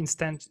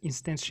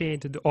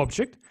instantiated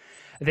object,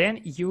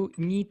 then you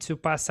need to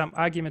pass some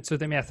argument to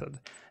the method.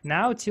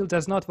 Now Teal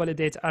does not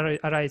validate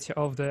arity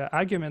of the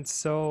arguments,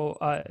 so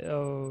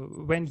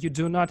when you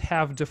do not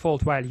have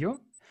default value,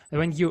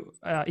 when you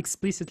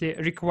explicitly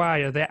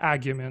require the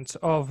argument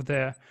of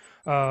the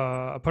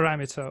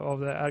parameter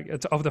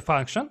of the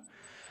function,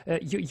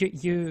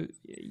 you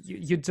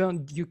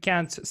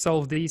can't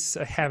solve these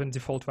having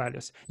default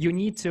values. You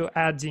need to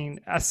add in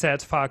a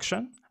set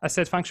function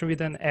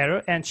with an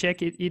error, and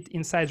check it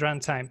inside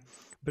runtime.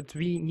 But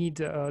we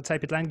need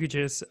typed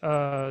languages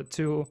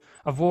to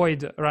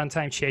avoid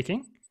runtime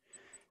checking.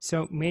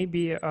 So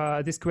maybe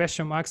this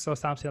question marks or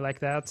something like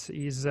that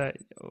is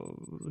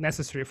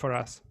necessary for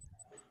us.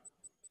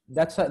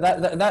 That's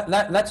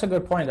a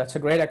good point. That's a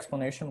great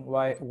explanation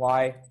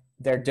why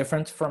they're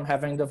different from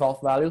having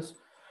default values.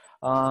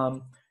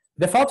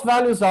 Default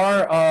values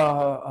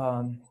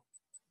are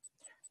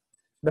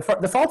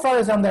default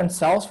values on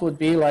themselves would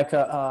be like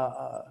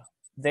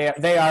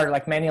they are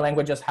like many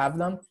languages have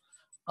them.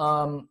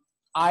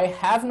 I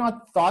have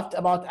not thought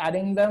about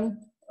adding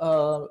them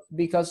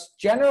because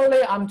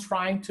generally I'm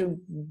trying to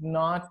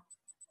not.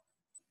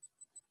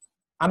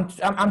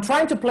 I'm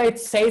trying to play it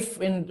safe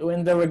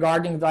in the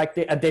regarding like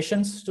the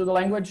additions to the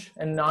language,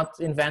 and not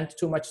invent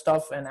too much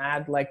stuff and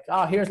add like,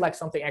 here's like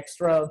something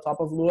extra on top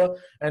of Lua,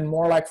 and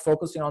more like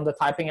focusing on the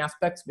typing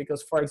aspects.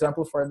 Because for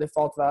example, for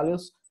default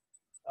values,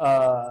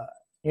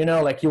 you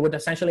know, like you would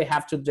essentially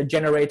have to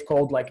generate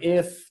code like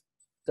if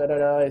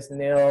is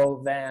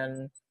nil,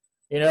 then,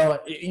 you know,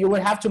 you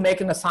would have to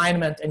make an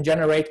assignment and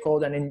generate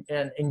code and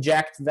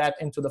inject that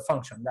into the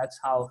function. That's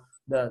how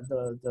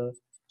the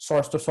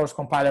source-to-source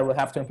compiler will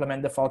have to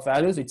implement default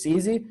values. It's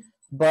easy,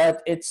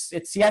 but it's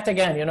yet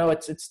again, you know,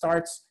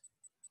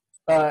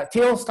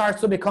 Teal starts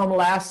to become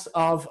less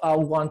of a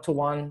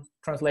one-to-one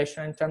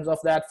translation in terms of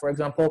that. For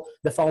example,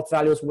 default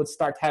values would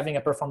start having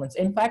a performance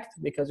impact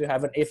because you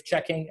have an if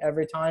checking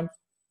every time.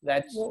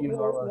 That's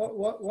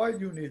why do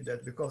you need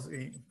that? Because,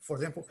 for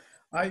example,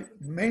 I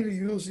mainly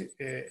use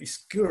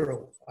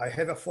Skiro. I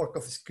have a fork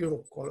of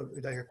Skiro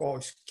that I call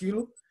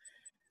Skilo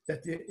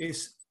that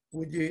is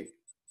with the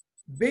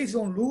based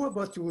on Lua,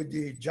 but with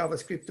the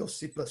JavaScript or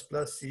C++,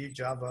 C,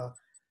 Java,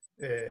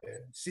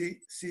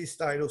 C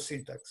style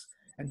syntax.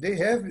 And they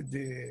have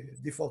the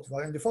default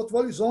value. And default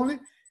value is only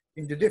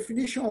in the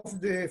definition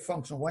of the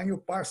function. When you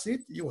parse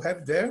it, you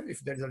have there, if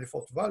there is a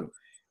default value.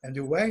 And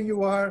when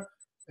you are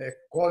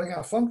calling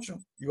a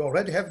function, you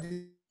already have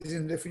this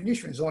in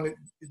definition. It's only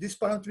this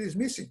parameter is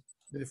missing.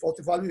 The default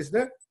value is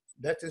there.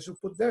 That is you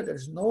put there. There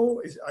is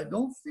no, I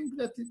don't think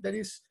that there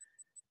is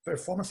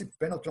performance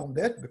penalty on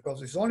that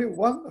because it's only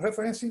one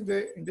reference in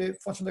the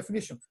function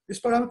definition.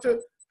 This parameter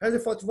has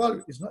default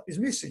value, is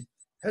missing.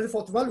 Has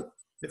default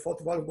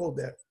value go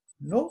there.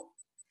 No,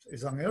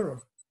 it's an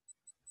error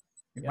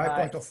in my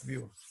point of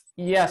view.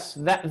 Yes,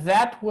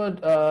 that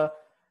would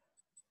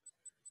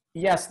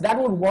yes,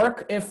 that would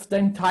work if the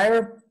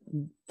entire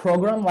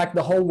program, like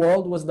the whole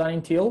world, was done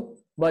in Teal.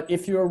 But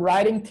if you're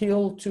writing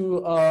Teal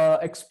to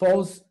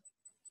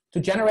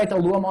generate a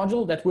Lua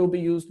module that will be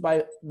used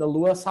by the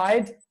Lua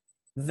side,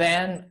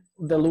 then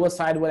the Lua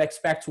side would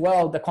expect,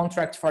 well, the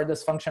contract for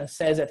this function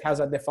says it has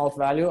a default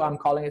value. I'm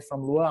calling it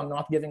from Lua. I'm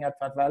not giving it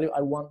that value.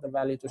 I want the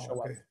value to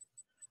show up,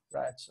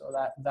 right? So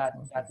that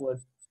would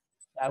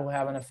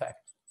have an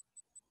effect.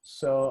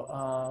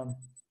 So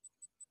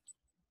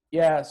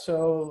yeah.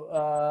 So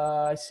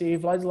I see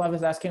Vladislav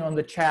is asking on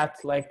the chat,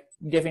 like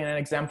giving an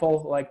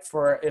example, like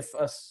for if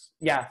us,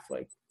 yeah,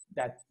 like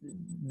that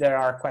there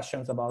are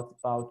questions about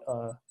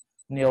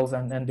nils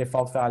and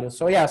default values.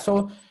 So yeah.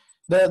 So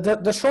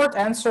the short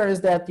answer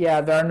is that,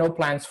 yeah, there are no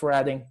plans for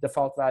adding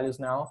default values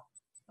now.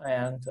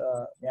 And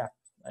yeah,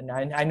 and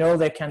I know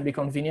they can be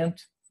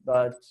convenient,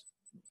 but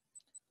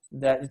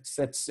that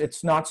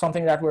it's not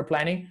something that we're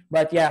planning.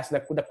 But yes,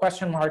 the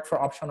question mark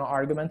for optional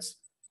arguments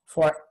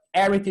for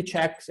arity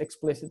checks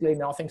explicitly,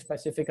 nothing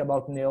specific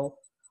about nil,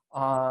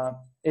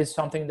 is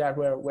something that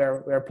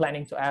we're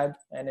planning to add.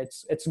 And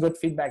it's good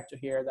feedback to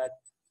hear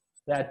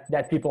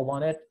that people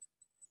want it.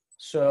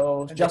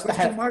 So and just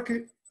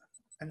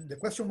and the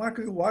question mark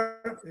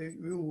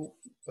will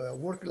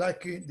work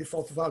like in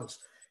default values.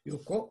 You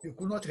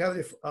could not have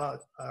a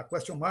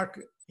question mark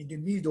in the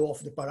middle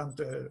of the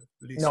parameter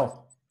list.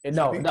 No,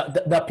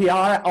 the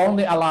PR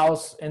only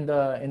allows in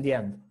the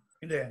end.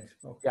 In the end.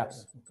 Okay.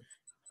 Yes. Okay.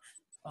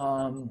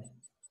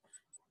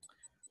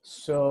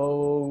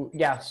 So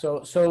yeah,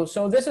 so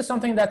this is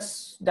something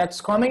that's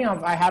coming.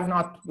 I have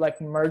not like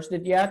merged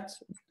it yet.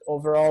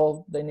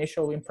 Overall, the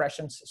initial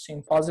impressions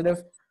seem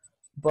positive,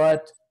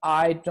 but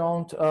I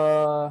don't.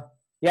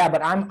 Yeah,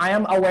 but I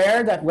am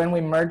aware that when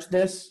we merge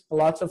this,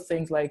 lots of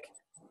things like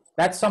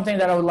that's something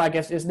that I would like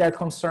is their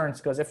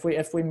concerns, because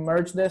if we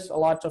merge this, a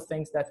lot of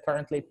things that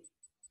currently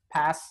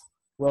pass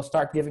will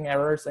start giving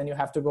errors, and you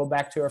have to go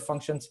back to your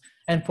functions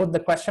and put the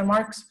question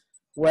marks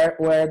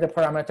where the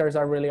parameters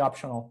are really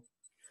optional.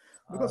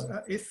 Because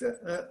if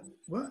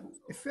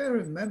I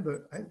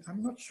remember,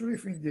 I'm not sure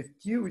if in the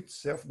Teal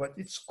itself, but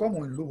it's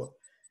common in Lua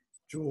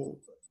to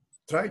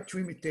try to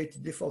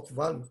imitate default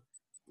value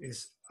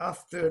is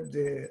after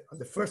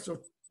the first or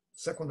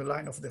second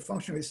line of the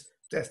function is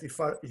test. If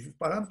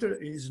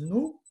parameter is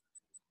null,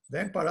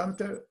 then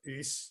parameter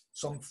is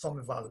some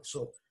value.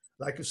 So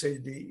like you say,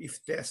 the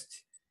if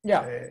test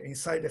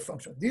inside the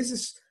function. This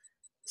is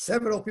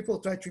several people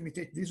try to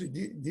imitate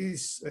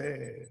this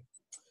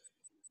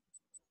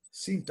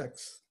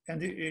syntax,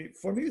 and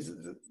for me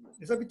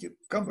it's a bit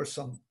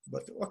cumbersome,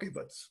 but okay,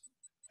 but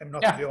I'm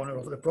not the owner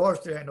of the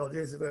project. I know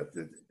this, but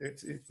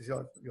it's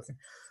your thing.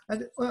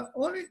 And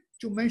only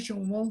to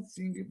mention one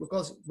thing,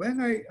 because when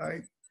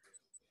I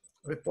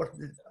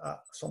reported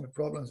some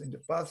problems in the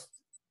past,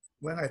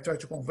 when I tried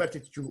to convert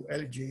it to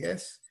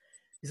LJS,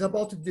 is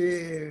about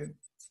the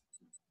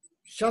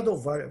shadow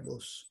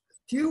variables.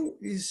 Teal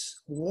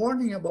is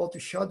warning about the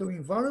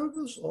shadowing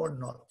variables or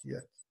not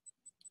yet?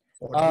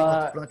 Or do you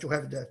not plan to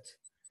have that?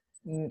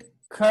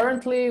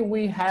 Currently,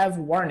 we have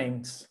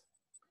warnings.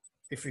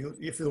 If you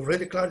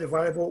really declare the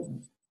variable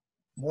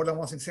more than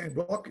once in the same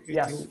block,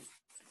 yes.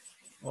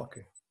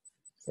 Okay.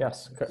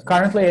 Yes.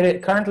 Currently,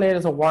 it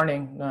is a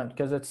warning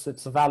because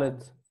it's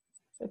valid.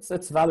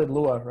 It's valid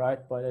Lua,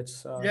 right? But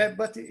it's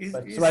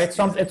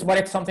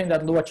it's something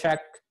that Lua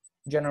check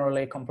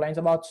generally complains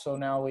about. So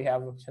now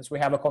since we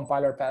have a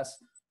compiler pass.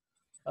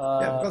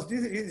 Because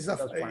this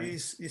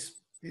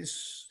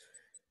is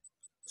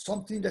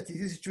something that is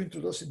easy to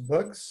introduce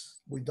bugs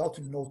without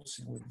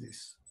noticing with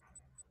this.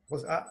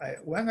 Because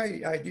when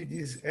I did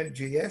this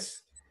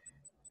LJS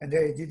and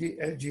I did the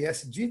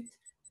LJS JIT,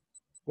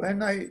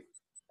 when I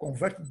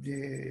converted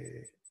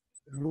the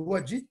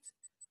Lua JIT,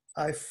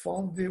 I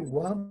found the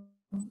one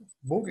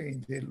bug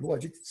in the Lua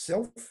JIT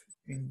itself,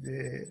 in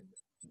the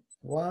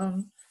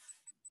one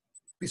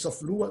piece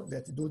of Lua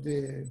that do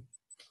the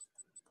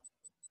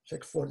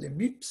check for the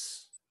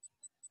MIPS,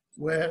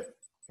 where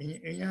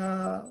in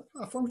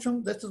a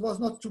function that was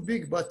not too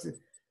big, but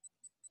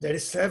there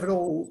is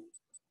several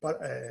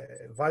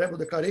variable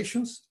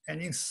declarations,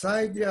 and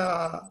inside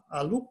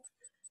a loop,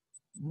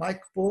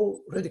 Mike Poe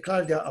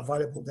redeclared a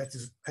variable that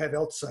is have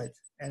outside,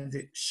 and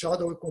the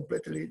shadow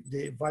completely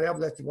the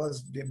variable that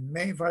was the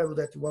main variable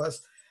that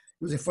was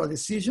using for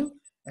decision,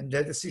 and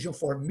that decision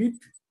for MIP,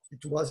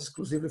 it was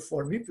exclusively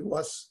for MIP, it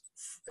was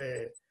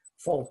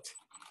fault.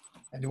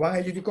 And when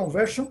I did the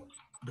conversion,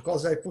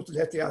 because I put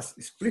that as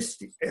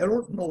explicit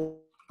error, no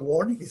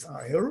warning, it's an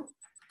error,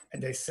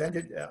 and I sent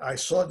it, I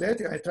saw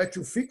that, and I tried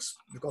to fix,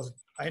 because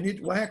I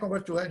need, when I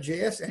convert to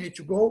LJS, I need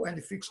to go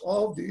and fix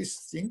all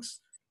these things,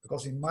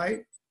 because in my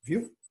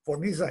view, for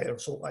me, it's an error.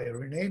 So I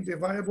renamed the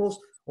variables,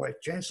 or I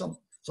changed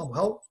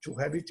somehow to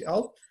have it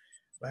out.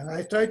 When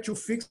I tried to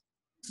fix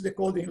the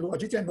code in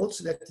Luagit, I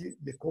noticed that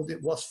the code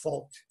was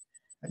fault.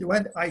 And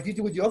when I did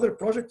it with the other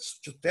projects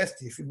to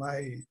test if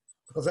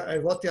because I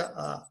wrote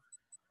a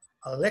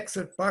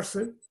Lexer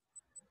parser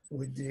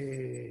with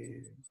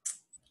the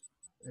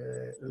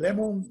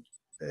Lemon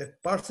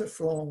parser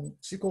from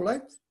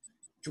SQLite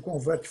to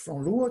convert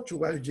from Lua to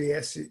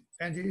LJS,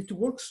 and it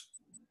works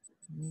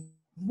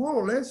more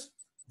or less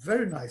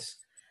very nice.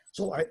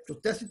 So to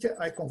test it,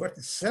 I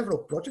converted several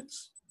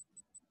projects,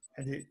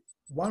 and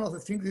one of the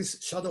things is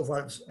shadow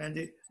variables,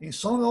 and in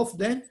some of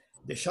them,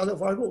 the shadow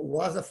variable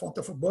was a font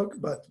of a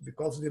bug, but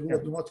because the Lua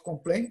do not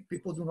complain,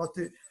 people do not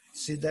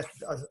see that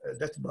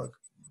that bug.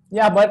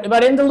 Yeah,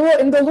 but in the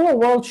Lua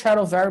world,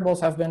 shadow variables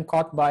have been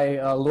caught by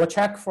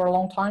LuaCheck for a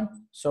long time.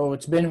 So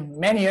it's been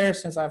many years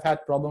since I've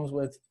had problems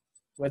with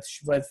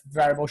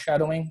variable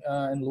shadowing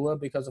in Lua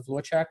because of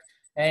LuaCheck.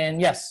 And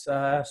yes,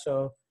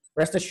 so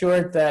rest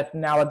assured that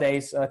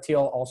nowadays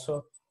Teal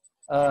also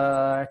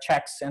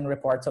checks and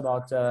reports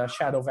about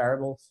shadow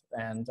variables.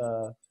 And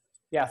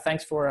yeah,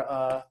 thanks for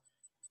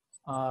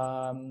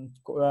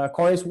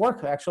Corey's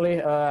work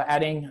actually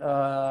adding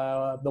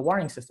the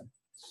warning system.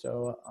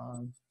 So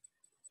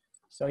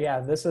so yeah,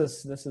 this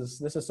is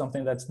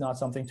something that's not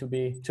something to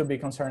be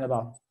concerned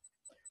about.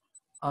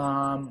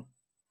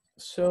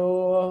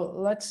 So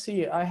let's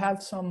see. I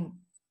have some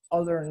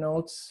other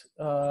notes.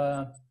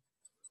 Yeah,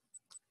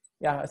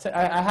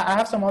 I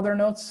have some other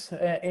notes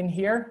in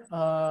here.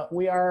 I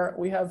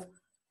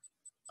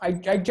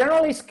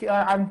generally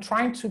I'm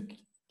trying to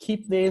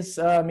keep these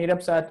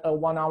meetups at a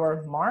 1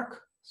 hour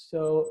mark.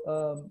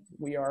 So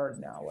we are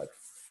now at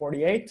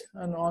 48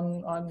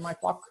 on my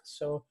clock.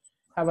 So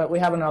we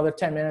have another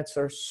 10 minutes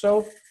or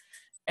so.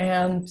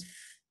 And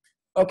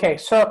okay,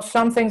 so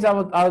some things I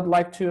would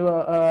like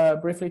to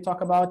briefly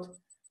talk about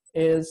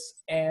is,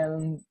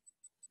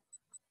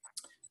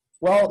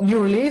 well,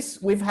 new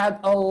release. We've had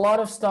a lot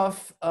of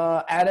stuff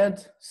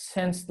added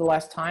since the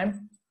last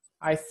time.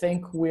 I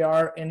think we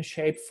are in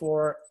shape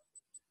for,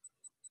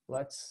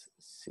 let's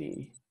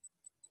see.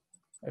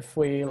 If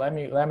we let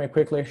me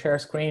quickly share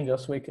screen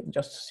just so we can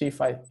just see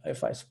if I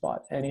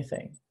spot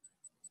anything.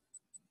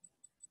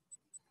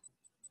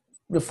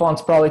 The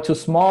font's probably too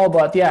small,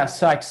 but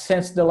yes, like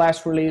since the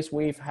last release,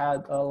 we've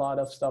had a lot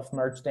of stuff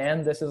merged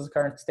in. This is the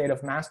current state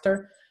of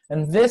master,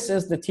 and this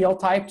is the TL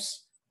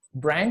types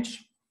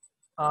branch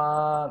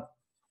that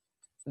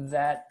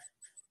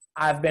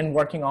I've been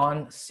working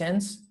on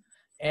since,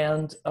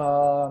 and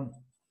I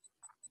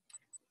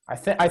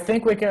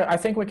think we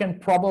can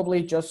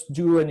probably just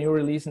do a new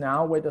release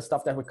now with the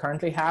stuff that we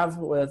currently have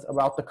with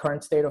about the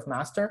current state of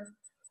master,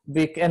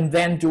 and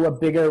then do a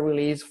bigger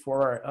release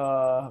for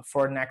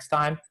next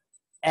time,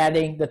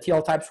 adding the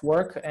TL types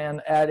work and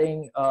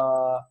adding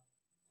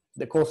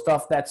the cool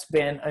stuff that's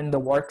been in the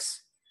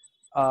works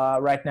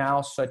right now,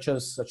 such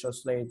as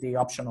the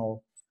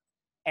optional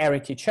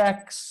arity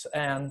checks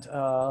and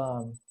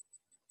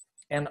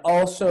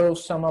also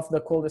some of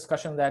the cool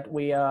discussion that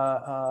we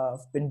have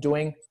been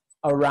doing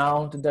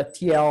around the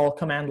TL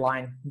command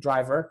line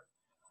driver.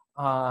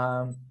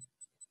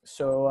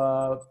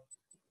 So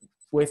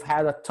we've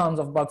had a tons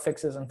of bug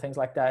fixes and things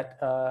like that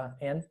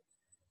in.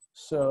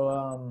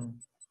 So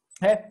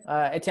hey,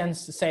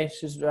 Etienne's to say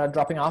she's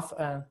dropping off.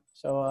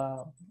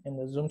 So in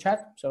the Zoom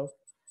chat. So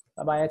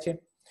bye, Etienne.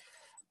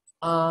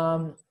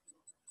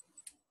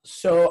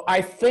 So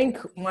I think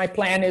my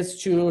plan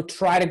is to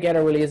try to get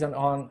a release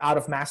on out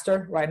of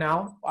master right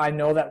now. I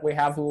know that we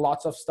have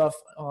lots of stuff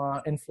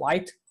in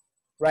flight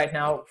right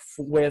now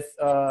with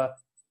the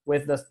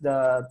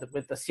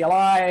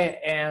CLI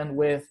and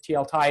with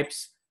TL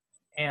types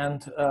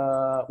and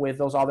with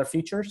those other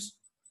features.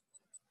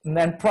 And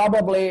then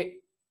probably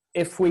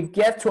if we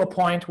get to a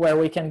point where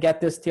we can get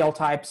this TL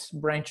types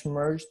branch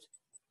merged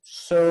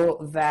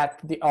so that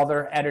the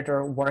other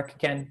editor work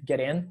can get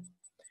in.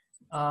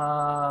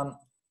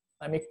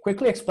 Let me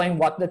quickly explain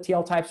what the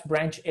TL types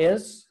branch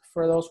is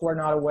for those who are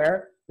not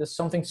aware. There's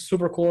something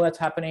super cool that's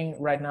happening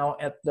right now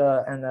at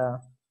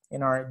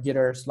in our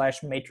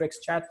Gitter/Matrix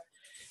chat,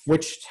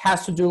 which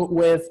has to do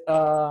with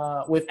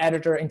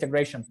editor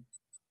integration,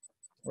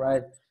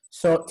 right?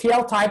 So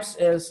TL types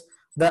is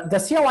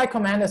the CLI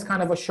command is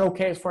kind of a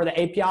showcase for the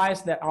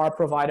APIs that are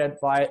provided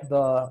by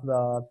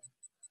the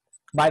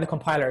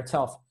compiler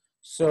itself.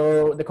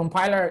 So the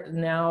compiler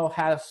now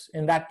has,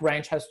 in that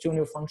branch, has two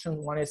new functions.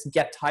 One is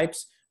get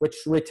types, which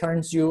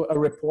returns you a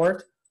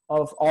report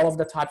of all of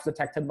the types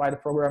detected by the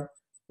program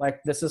Like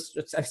this is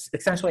it's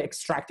essentially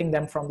extracting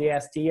them from the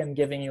AST and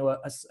giving you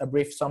a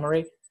brief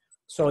summary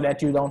so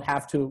that you don't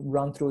have to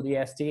run through the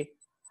AST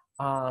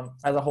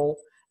as a whole.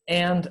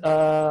 And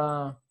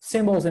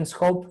symbols in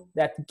scope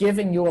that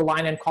giving you a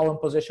line and column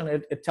position,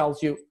 it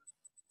tells you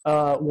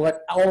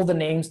what all the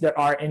names that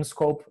are in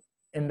scope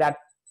in that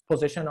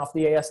position of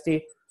the AST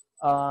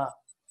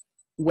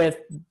with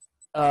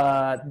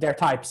their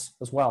types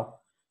as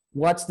well.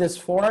 What's this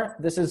for?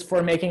 This is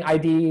for making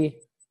IDE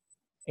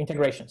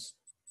integrations,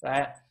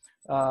 right?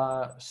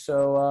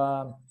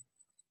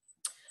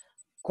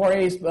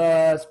 Corey's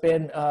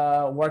been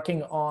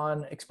working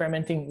on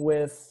experimenting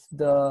with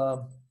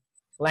the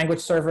language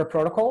server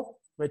protocol,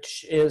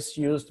 which is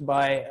used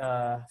by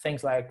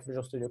things like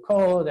Visual Studio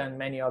Code and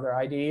many other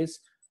IDEs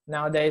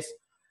nowadays.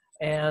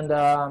 And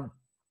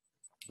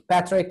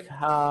Patrick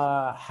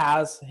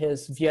has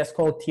his VS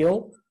Code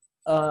Teal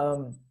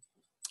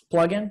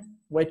plugin,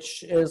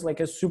 which is like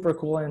a super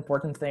cool and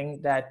important thing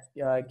that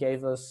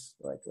gave us,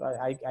 like,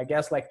 I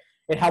guess, like,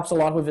 it helps a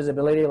lot with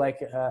visibility, like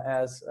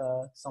as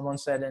someone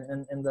said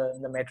in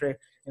the metric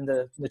in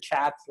the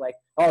chat, like,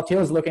 oh, Teal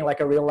is looking like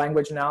a real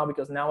language now,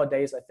 because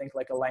nowadays I think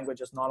like a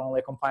language is not only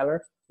a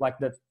compiler, like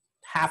the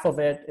half of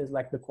it is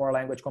like the core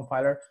language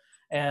compiler,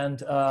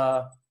 and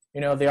you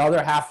know, the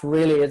other half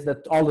really is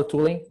that all the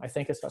tooling. I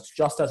think it's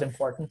just as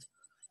important.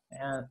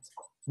 And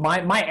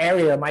my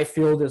area, my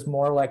field is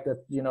more like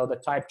the, you know, the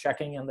type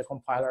checking and the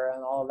compiler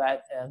and all of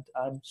that. And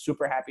I'm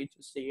super happy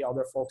to see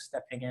other folks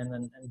stepping in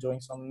and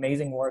doing some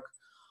amazing work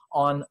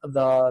on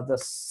the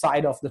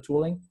side of the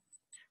tooling.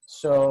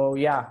 So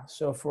yeah,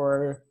 so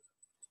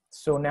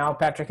now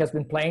Patrick has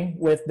been playing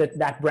with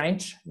that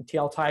branch,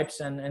 TL types,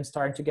 and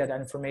starting to get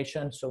that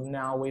information. So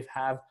now we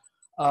have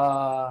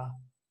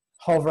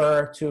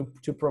hover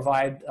to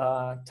provide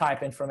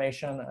type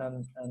information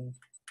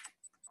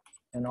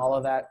and all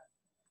of that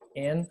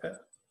in.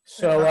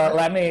 So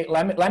let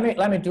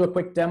me do a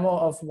quick demo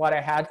of what I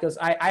had, because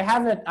I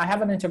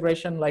have an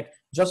integration like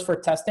just for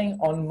testing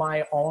on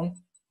my own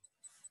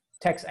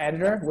text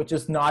editor, which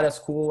is not as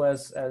cool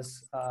as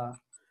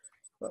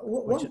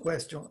one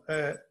question.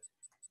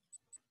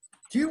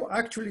 Teal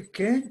actually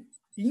can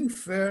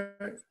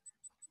infer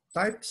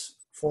types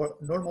for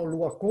normal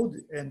Lua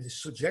code and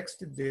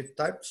suggested the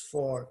types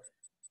for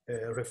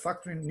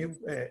refactoring new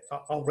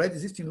already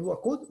existing Lua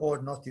code,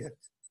 or not yet?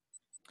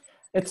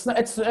 It's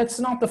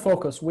not the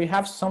focus. We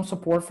have some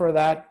support for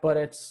that, but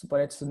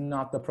it's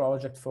not the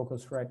project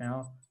focus right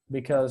now,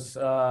 because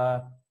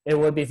it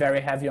would be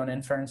very heavy on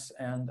inference,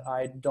 and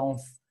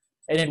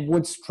it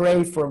would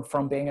stray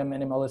from being a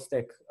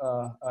minimalistic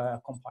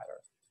compiler.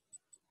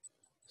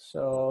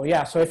 So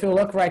yeah, so if you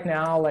look right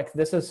now, like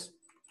this is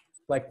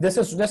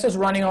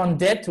running on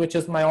DIT, which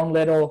is my own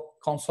little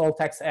console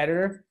text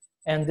editor,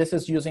 and this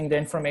is using the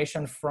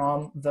information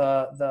from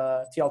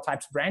the TL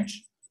types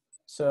branch.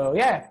 So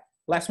yeah,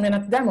 last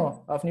minute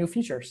demo of new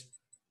features.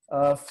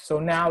 So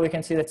now we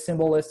can see that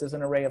symbol list is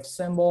an array of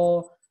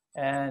symbol,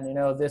 and you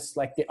know, this,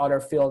 like the other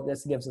field,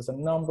 this gives us a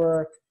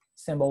number.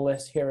 Symbol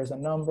list here is a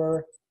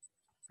number.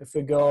 If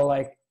we go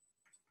like,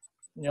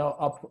 you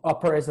know,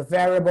 upper is a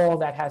variable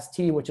that has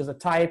T, which is a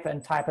type,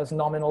 and type has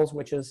nominals,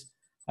 which is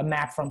a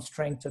map from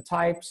string to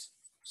types.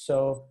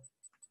 So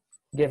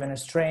given a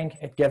string,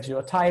 it gives you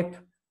a type.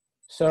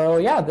 So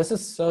yeah, this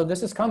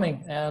is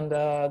coming, and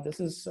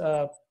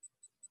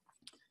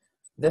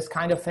this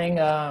kind of thing.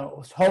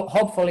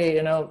 Hopefully,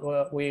 you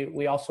know,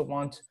 we also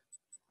want.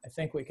 I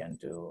think we can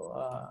do.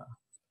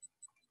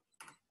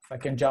 If I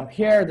can jump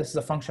here, this is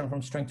a function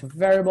from string to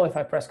variable. If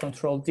I press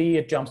Control D,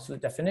 it jumps to the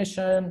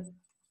definition.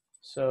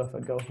 So if I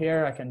go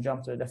here, I can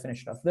jump to the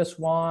definition of this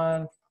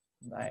one.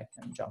 I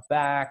can jump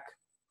back,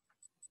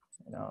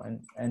 you know,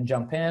 and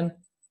jump in.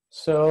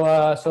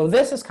 So so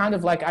this is kind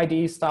of like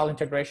IDE style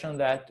integration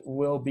that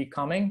will be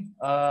coming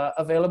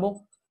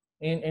available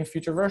in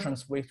future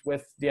versions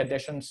with the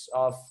additions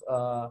of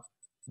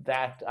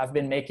that I've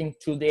been making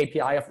to the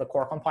API of the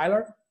core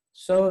compiler,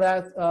 so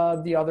that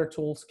the other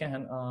tools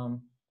can,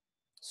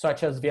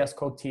 such as VS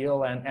Code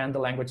Teal and the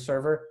language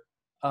server,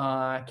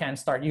 can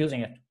start using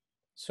it.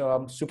 So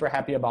I'm super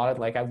happy about it.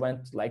 Like I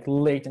went like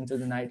late into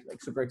the night,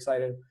 like super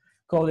excited,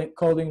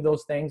 coding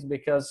those things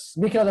because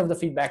of the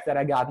feedback that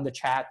I got in the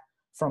chat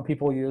from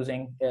people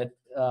using it,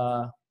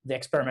 the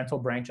experimental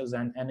branches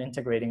and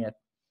integrating it.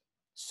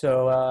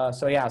 So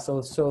so yeah,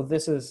 so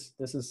this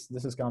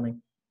is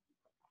coming.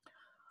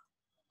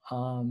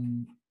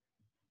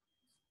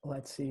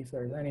 Let's see if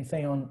there's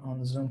anything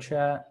on Zoom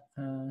chat.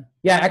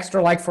 Yeah,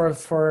 extra like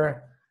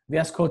for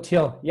VS Code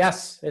Teal.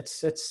 Yes,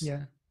 it's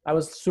yeah. I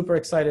was super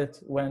excited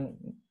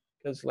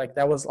because like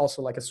that was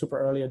also like a super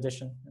early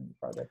addition in the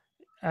project.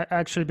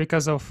 Actually,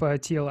 because of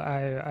Teal,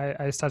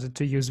 I started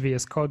to use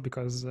VS Code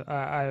because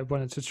I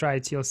wanted to try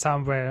Teal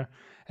somewhere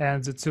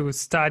and to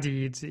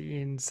study it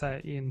in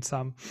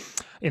some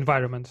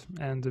environment,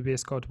 and the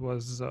VS Code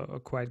was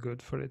quite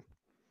good for it.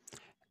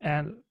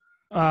 And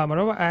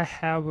moreover, I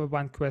have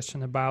one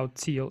question about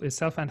Teal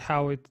itself and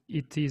how it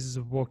is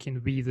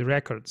working with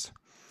records.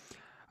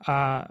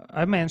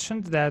 I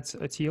mentioned that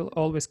Teal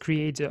always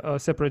create a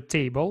separate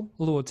table,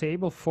 Lua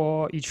table,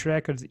 for each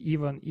record,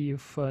 even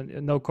if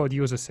no code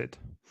uses it.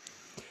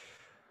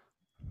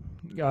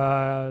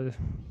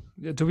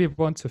 Do we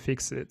want to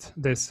fix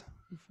this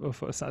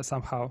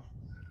somehow?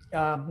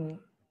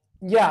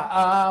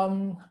 Yeah.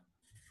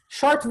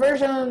 Short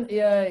version,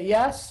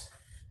 yes.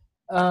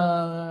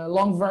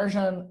 Long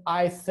version,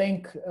 I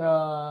think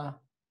the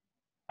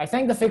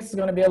fix is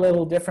going to be a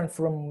little different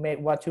from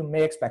what you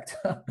may expect.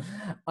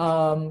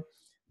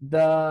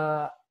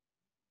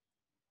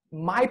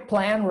 My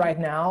plan right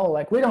now,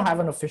 like we don't have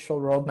an official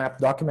roadmap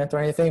document or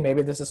anything.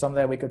 Maybe this is something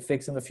that we could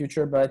fix in the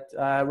future, but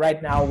right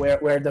now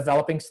we're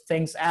developing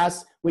things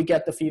as we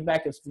get the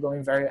feedback. It's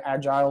going very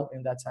agile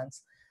in that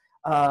sense.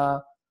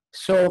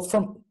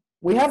 So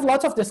we have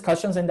lots of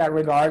discussions in that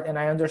regard, and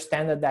I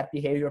understand that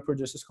behavior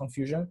produces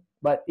confusion.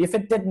 But if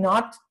it did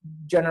not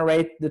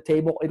generate the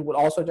table, it would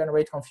also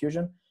generate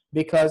confusion,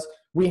 because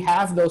we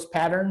have those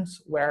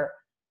patterns where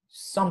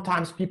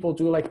sometimes people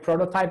do like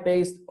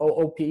prototype-based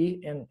OOP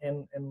in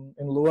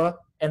Lua,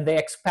 and they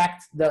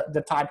expect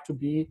the type to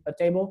be a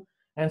table.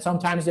 And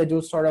sometimes they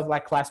do sort of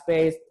like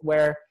class-based,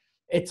 where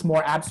it's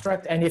more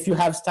abstract. And if you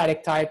have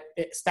static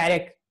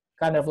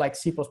kind of like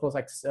C++,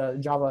 like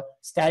Java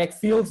static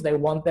fields, they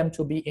want them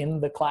to be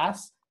in the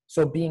class.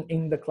 So being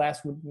in the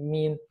class would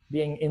mean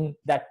being in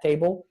that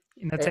table.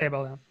 In the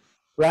table, yeah.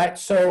 Right.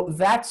 So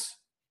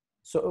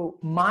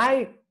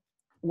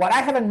what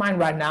I have in mind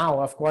right now,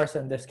 of course,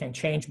 and this can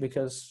change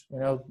because,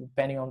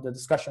 depending on the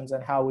discussions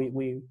and how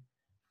we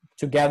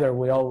together,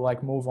 we all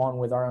like move on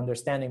with our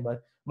understanding.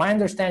 But my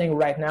understanding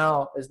right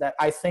now is that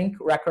I think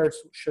records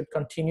should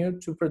continue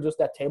to produce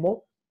that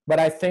table, but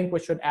I think we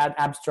should add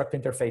abstract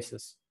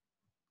interfaces,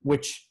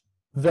 which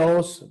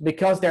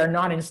because they're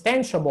not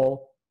instantiable,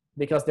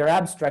 because they're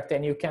abstract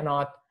and you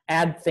cannot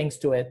add things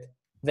to it,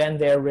 then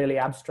they're really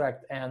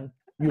abstract, and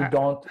you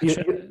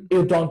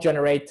don't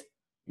generate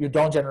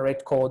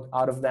code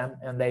out of them,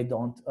 and they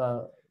don't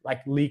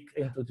leak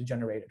into the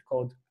generated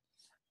code.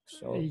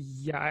 So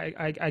yeah,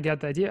 I get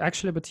the idea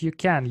actually, but you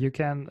can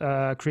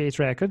create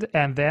record,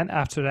 and then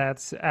after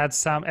that add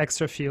some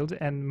extra field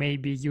and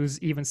maybe use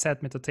even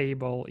set meta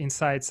table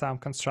inside some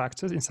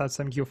constructors, inside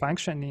some Q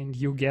function, and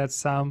you get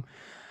some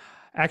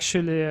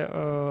actually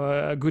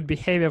good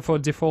behavior for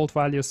default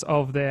values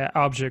of the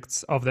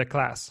objects of the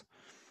class.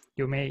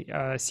 You may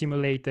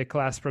simulate the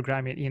class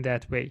programming in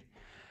that way.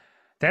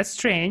 That's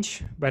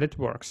strange, but it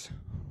works.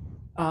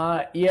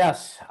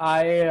 Yes,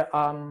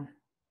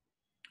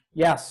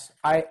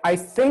 I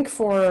think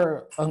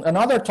for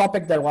another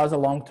topic that was a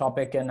long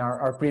topic in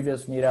our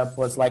previous meetup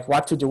was like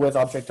what to do with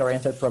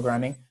object-oriented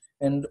programming.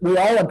 And we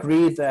all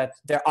agree that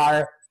there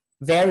are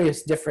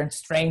various different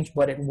strange,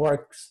 but it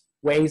works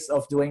ways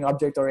of doing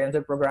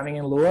object-oriented programming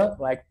in Lua,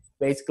 like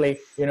basically,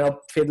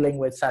 fiddling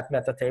with set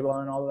meta table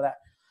and all of that.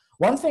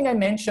 One thing I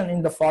mentioned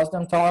in the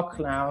FOSDEM talk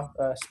now,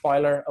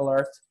 spoiler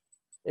alert,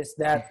 is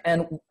that,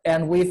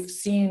 and we've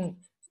seen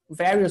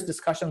various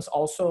discussions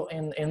also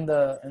in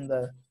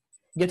the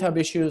GitHub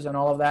issues and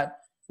all of that,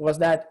 was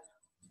that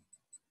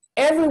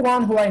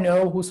everyone who I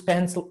know who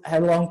spends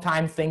a long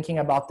time thinking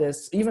about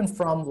this, even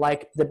from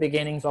like the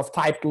beginnings of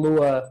typed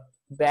Lua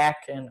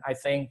back in, I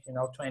think,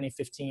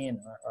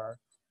 2015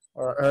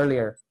 or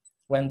earlier,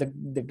 when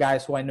the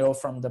guys who I know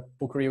from the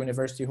Bukhari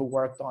University who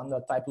worked on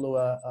the typed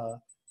Lua,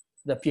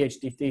 the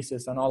PhD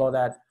thesis and all of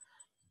that,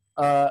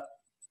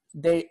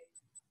 they,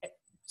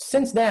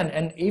 since then,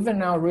 and even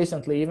now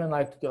recently, even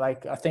like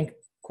I think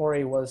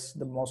Corey was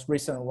the most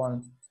recent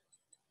one,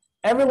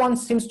 everyone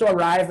seems to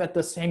arrive at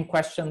the same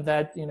question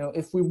that,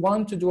 if we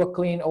want to do a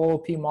clean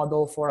OOP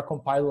model for a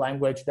compiled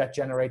language that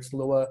generates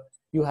Lua,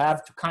 you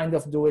have to kind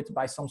of do it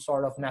by some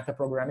sort of meta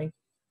programming.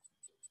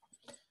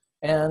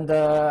 And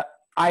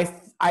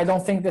I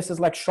don't think this is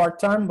like short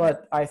term,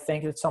 but I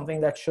think it's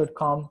something that should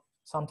come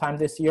sometime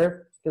this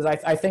year, because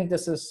I think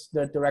this is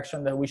the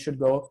direction that we should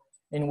go,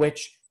 in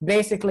which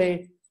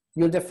basically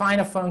you define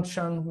a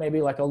function,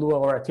 maybe like a Lua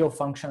or a Teal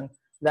function,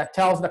 that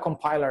tells the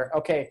compiler,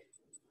 okay,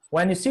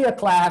 when you see a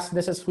class,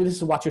 this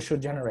is what you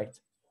should generate.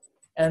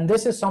 And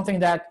this is something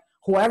that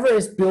whoever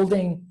is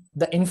building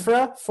the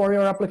infra for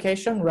your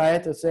application,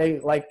 right? Let's say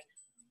like,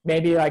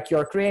 maybe like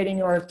you're creating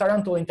your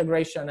Tarantool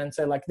integration and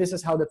say like, this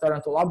is how the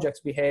Tarantool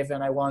objects behave,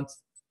 and I want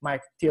my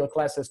Teal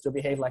classes to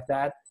behave like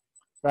that,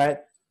 right?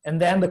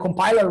 And then the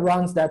compiler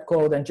runs that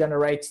code and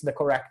generates the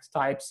correct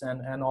types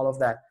and all of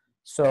that.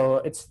 So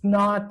it's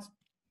not,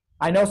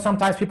 I know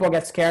sometimes people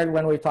get scared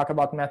when we talk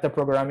about meta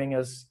programming.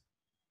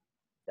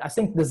 I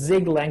think the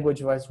Zig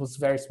language was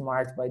very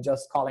smart by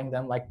just calling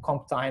them like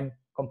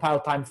compile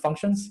time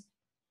functions,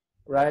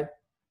 right?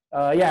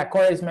 Yeah,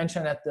 Corey's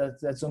mentioned at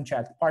the Zoom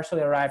chat,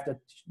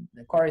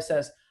 Corey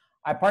says,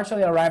 I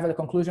partially arrived at the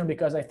conclusion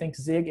because I think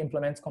Zig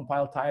implements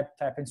compile type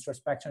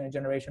introspection and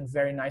generation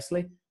very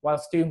nicely while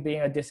still being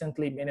a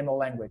decently minimal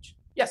language.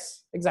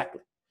 Yes,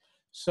 exactly.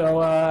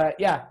 So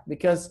yeah,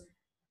 because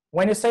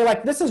when you say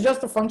like, this is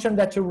just a function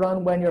that you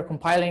run when you're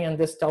compiling and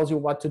this tells you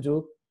what to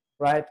do,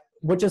 right?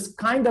 which is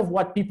kind of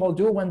what people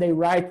do when they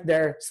write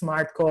their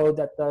smart code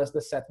that does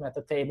the set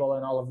meta table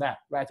and all of that,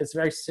 right? It's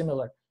very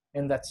similar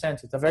in that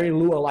sense. It's a very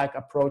Lua-like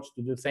approach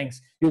to do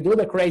things. You do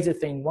the crazy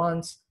thing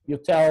once, you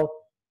tell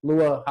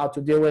Lua how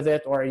to deal with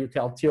it, or you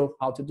tell Teal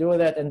how to deal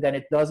with it, and then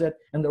it does it.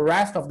 And the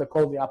rest of the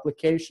code, the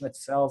application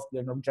itself,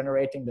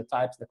 generating the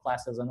types, the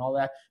classes, and all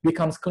that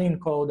becomes clean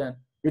code. And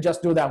you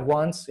just do that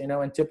once,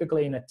 and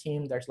typically in a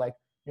team, there's like,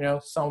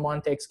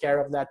 someone takes care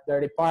of that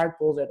dirty part,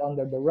 pulls it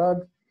under the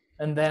rug,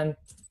 and then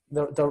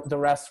the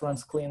rest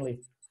runs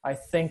cleanly. I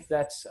think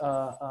that's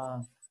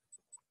a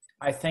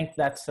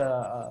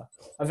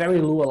very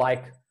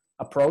Lua-like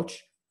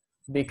approach,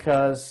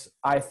 because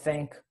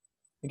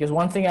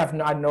one thing I've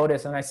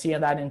noticed, and I see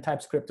that in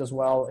TypeScript as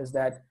well, is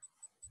that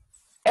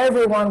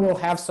everyone will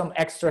have some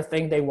extra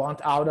thing they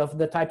want out of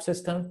the type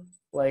system,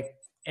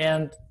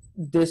 and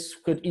this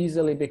could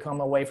easily become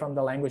a way from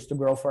the language to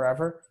grow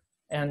forever.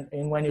 And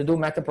when you do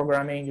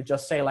metaprogramming, you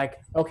just say like,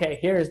 okay,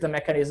 here is the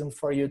mechanism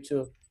for you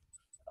to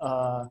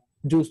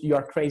do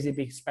your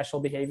crazy special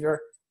behavior,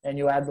 and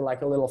you add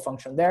like a little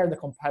function there. The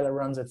compiler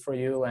runs it for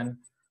you, and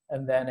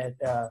then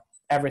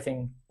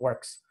everything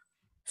works.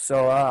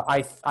 So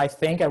I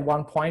think at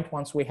one point,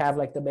 once we have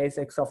like the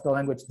basics of the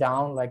language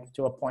down, like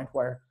to a point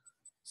where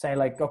say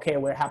like, okay,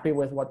 we're happy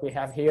with what we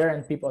have here,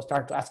 and people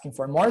start asking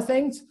for more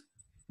things,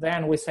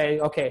 then we say,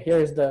 okay,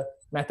 here's the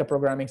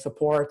metaprogramming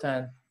support,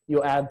 and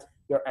you add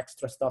your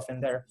extra stuff in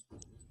there.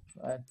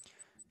 Right?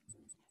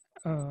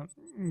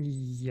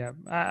 Yeah,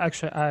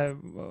 actually, I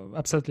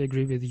absolutely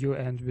agree with you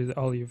and with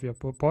all of your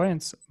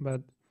points,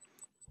 but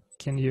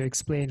can you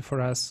explain for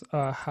us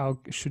how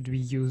should we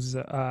use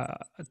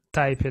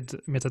typed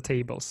meta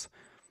tables?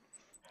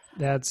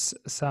 That's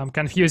some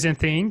confusing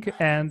thing,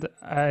 and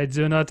I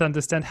do not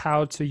understand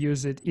how to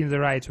use it in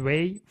the right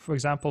way. For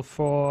example,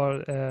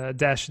 for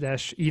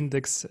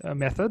 --index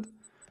method,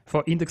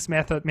 for index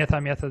method,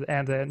 meta method,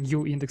 and a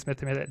new index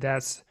meta method.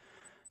 That's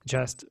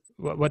just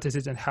what is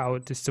it and how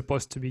it is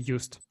supposed to be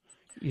used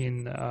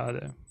in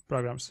the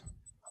programs.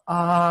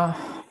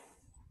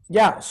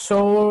 Yeah,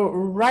 so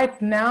right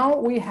now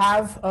we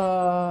have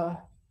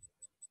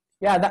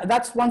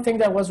that's one thing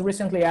that was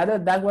recently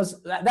added. That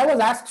was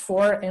asked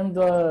for in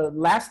the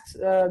last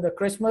the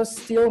Christmas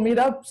Teal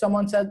meetup.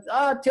 Someone said,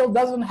 Teal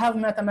doesn't have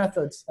meta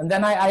methods, and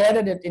then I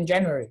added it in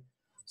January.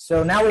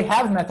 So now we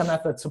have meta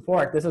method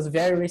support. This is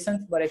very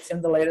recent, but it's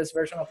in the latest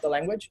version of the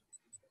language.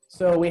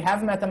 So we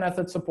have meta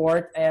method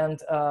support,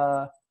 and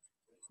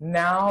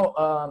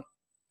now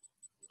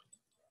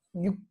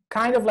you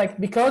kind of like,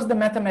 because the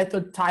meta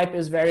method type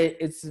is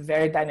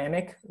very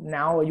dynamic.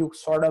 Now you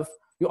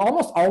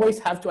almost always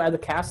have to add a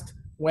cast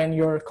when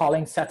you're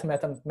calling set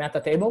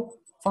meta table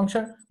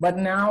function. But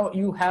now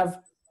you have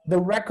the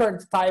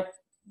record type,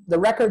 the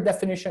record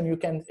definition.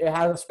 It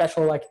has a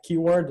special like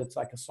keyword. It's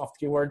like a soft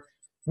keyword,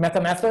 meta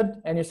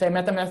method, and you say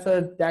meta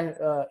method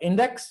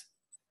index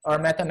or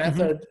meta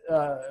method,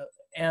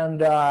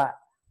 and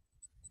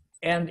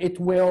it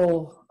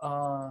will.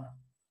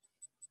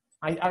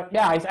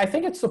 I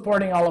think it's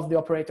supporting all of the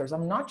operators.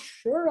 I'm not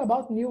sure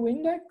about new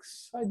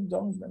index. I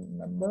don't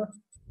remember.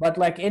 But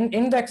like in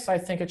index, I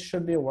think it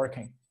should be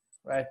working,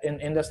 right?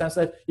 In the sense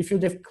that if you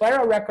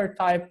declare a record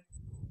type,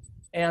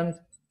 and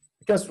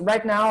because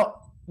right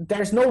now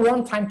there's no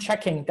runtime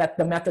checking that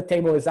the meta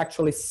table is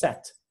actually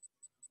set.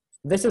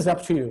 This is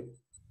up to you.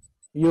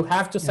 You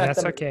have to set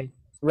That's okay.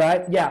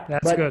 Right? Yeah.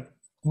 That's good.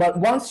 But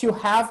once you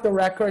have the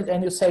record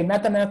and you say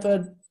meta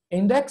method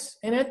index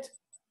in it,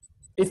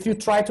 if you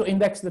try to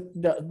index an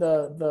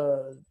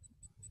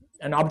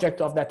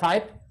object of that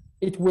type,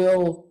 it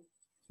will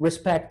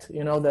respect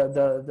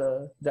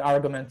the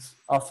arguments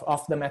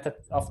of the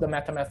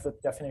meta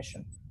method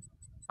definition.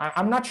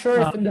 I'm not sure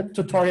if in the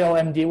tutorial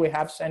MD we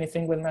have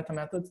anything with meta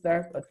methods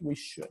there, but we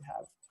should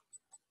have.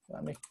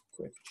 Let me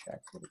quick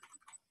check.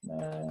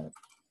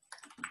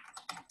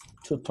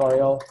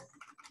 Tutorial.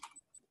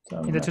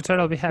 In the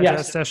tutorial, we have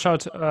just a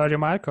short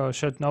remark or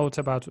short note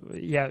about,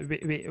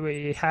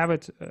 we have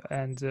it,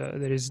 and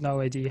there is no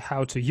idea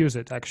how to use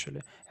it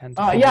actually. And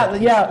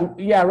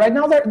Right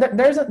now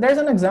there's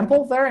an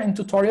example there in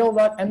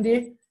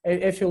tutorial.md.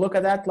 If you look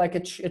at that, like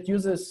it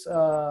uses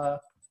the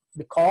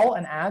call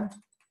and add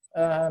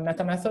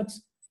meta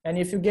methods, and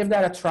if you give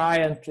that a try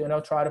and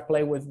try to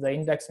play with the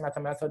index meta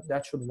method,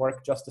 that should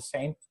work just the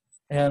same.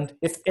 And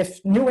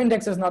if new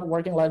index is not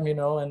working, let me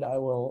know, and I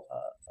will.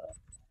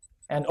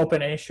 And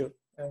open an issue,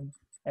 and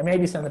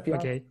maybe send a PR.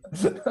 Okay.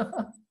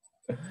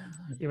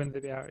 Even the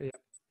PR,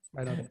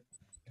 I don't know.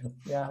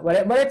 Yeah,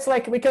 but it's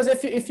like, because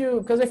if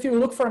you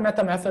look for a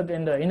meta method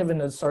in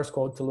the source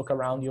code to look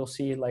around, you'll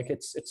see like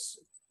it's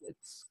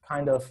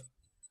kind of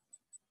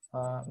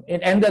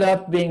it ended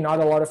up being not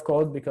a lot of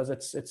code, because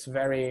it's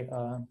very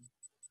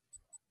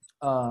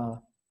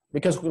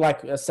because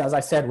like as I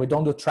said, we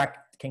don't do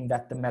tracking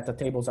that the meta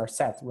tables are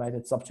set, right?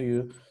 It's up to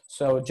you.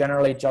 So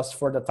generally, just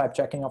for the type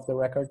checking of the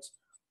records.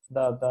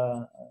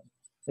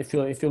 If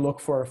you look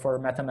for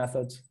meta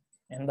methods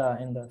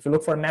if you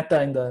look for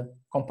meta in the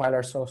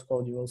compiler source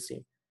code, you will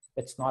see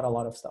it's not a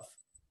lot of stuff.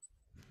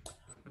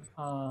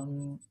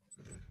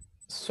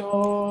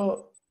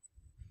 So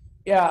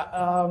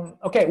yeah,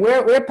 okay,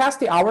 we're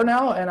past the hour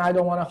now, and I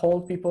don't want to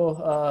hold people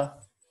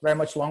very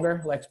much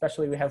longer. Like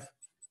especially we have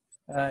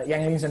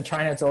Yanglings in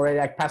China. It's already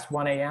like past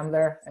 1 a.m.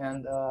 there,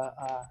 and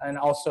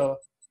also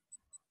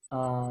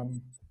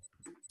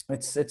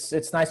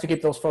it's nice to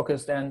keep those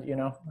focused and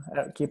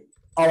keep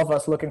all of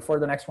us looking for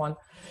the next one.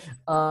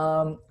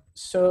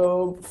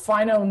 So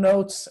final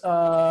notes.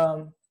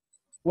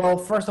 Well,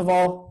 first of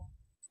all,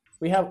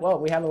 we have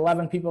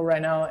 11 people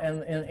right now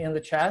in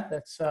the chat.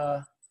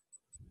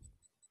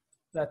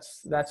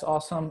 That's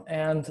awesome.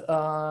 And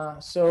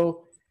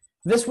so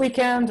this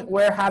weekend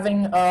we're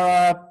having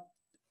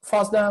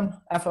FOSDEM,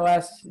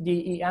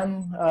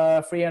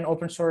 FOSDEM, Free and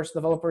Open Source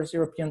Developers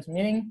European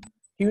Meeting.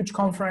 Huge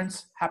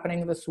conference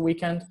happening this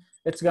weekend.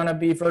 It's gonna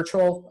be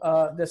virtual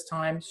this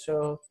time,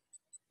 so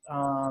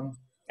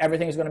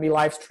everything is gonna be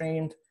live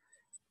streamed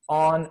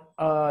on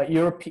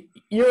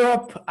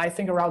Europe, I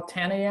think around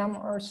 10 a.m.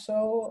 or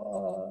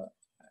so.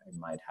 I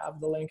might have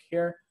the link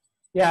here.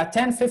 Yeah,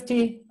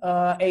 10:50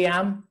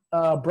 a.m.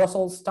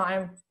 Brussels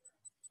time.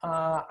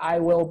 I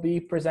will be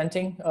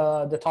presenting.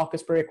 The talk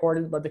is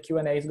pre-recorded, but the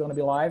Q&A is going to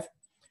be live.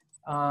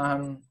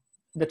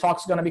 The talk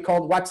is going to be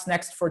called "What's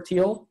Next for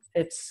Teal?"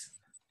 It's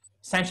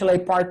essentially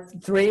part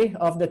 3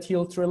 of the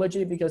Teal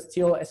trilogy, because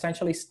Teal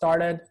essentially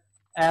started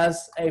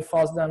as a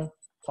FOSDEM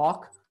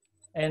talk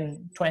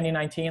in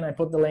 2019. I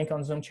put the link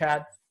on Zoom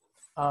chat.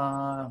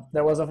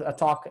 There was a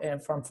talk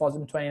from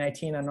FOSDEM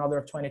 2019,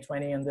 another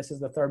 2020, and this is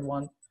the 3rd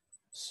one.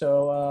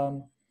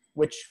 So,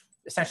 which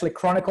essentially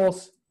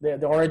chronicles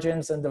the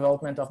origins and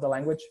development of the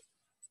language.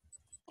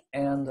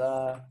 And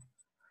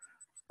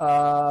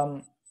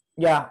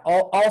yeah,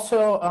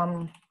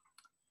 also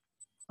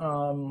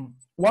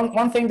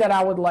one thing that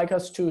I would like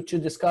us to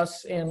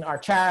discuss in our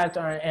chat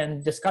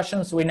and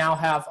discussions, we now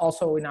have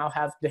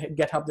the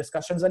GitHub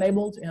discussions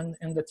enabled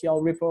in the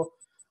TL repo,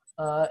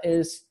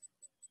 is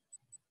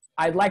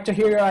I'd like to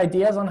hear your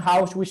ideas on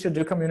how we should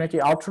do community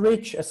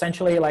outreach.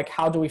 Essentially, like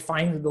how do we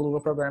find the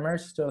Lua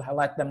programmers to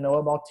let them know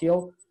about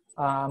Teal?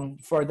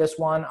 For this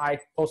one, I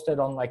posted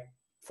on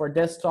for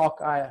this talk,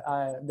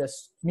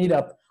 this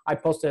meetup, I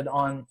posted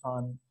on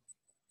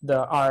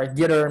our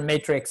Gitter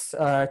Matrix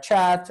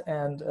chat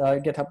and our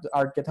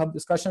GitHub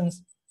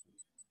discussions,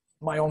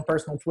 my own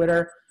personal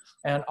Twitter,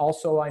 and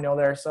also I know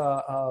there's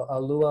a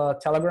Lua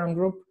Telegram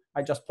group.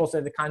 I just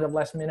posted it kind of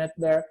last minute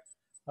there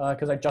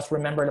because I just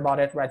remembered about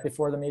it right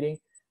before the meeting.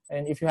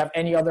 And if you have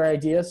any other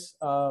ideas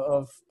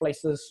of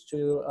places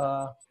to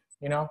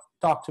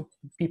talk to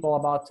people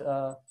about,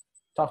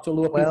 talk to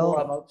Lua people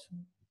about.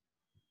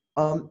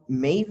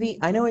 Maybe,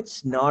 I know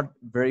it's not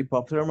very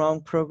popular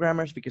among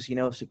programmers because,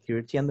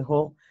 security and the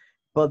whole,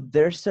 but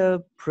there's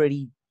a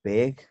pretty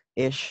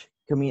big-ish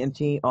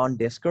community on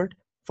Discord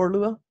for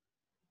Lua,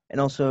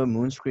 and also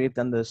Moonscript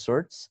and the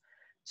sorts.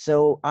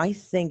 So I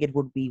think it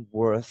would be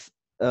worth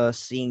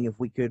seeing if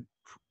we could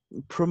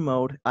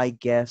promote, I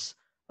guess,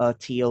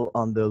 Teal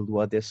on the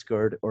Lua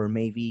Discord, or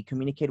maybe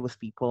communicate with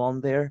people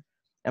on there.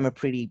 I'm a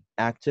pretty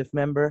active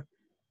member,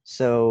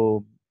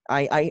 so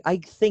I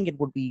think it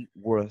would be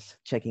worth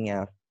checking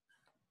out.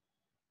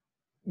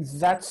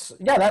 That's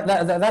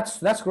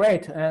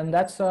great, and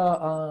that's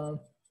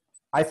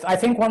I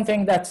think one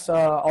thing that's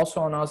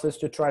also on us is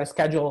to try to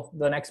schedule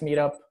the next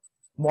meetup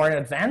more in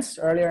advance,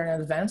 earlier in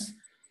advance,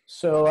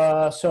 so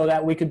so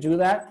that we could do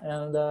that.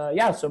 And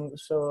yeah,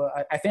 so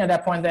I think at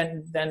that point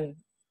then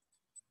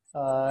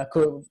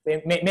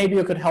maybe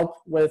you could help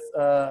with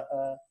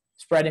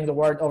spreading the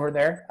word over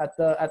there at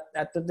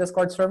the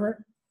Discord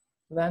server.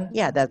 Then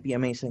yeah, that'd be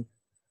amazing.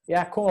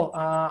 Yeah, cool.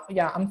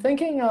 Yeah, I'm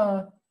thinking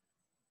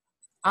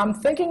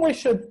we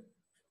should.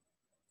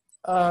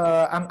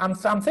 I'm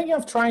thinking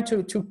of trying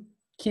to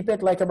keep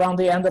it like around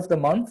the end of the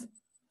month.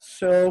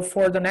 So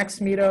for the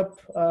next meetup,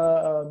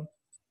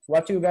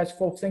 what do you guys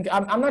folks think?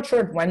 I'm not sure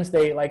if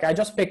Wednesday. Like I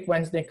just picked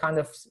Wednesday kind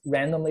of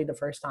randomly the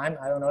first time.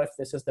 I don't know if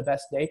this is the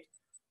best date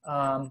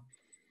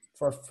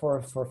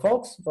for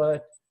folks,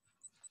 but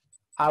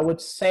I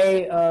would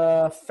say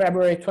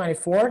February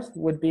 24th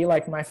would be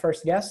like my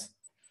first guess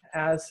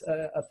as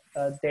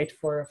a date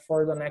for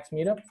the next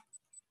meetup.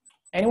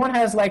 Anyone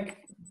has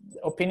like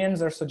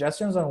opinions or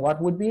suggestions on what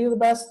would be the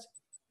best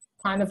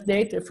kind of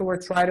date if we were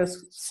trying to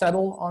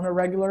settle on a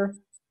regular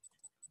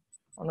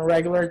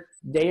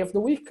day of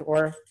the week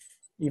or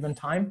even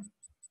time?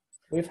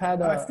 We've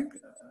had I think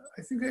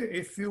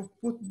if you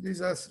put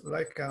this as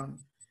like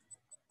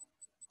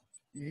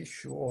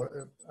issue,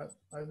 or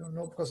I don't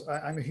know, because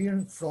I'm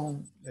hearing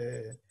from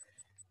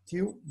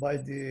Teal by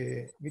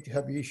the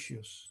GitHub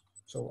issues.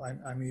 So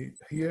I'm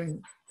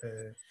hearing,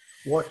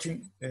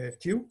 watching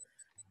Teal.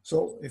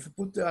 So if you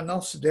put the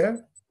announce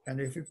there, and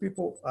if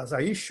people as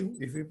an issue,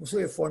 if people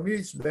say for me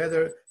it's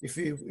better, if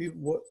it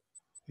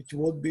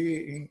would be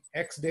in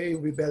X day, it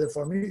would be better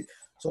for me.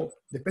 So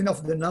depending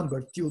on the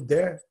number Teal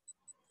there,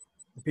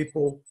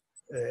 people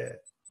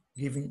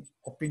giving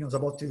opinions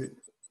about it,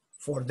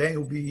 for them it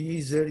will be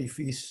easier if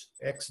it's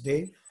X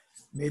day.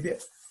 Maybe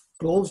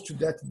close to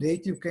that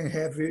date you can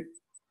have it,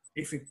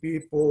 if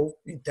people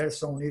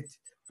interested on it,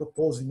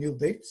 propose new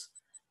dates.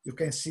 you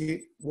can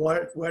see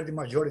where the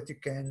majority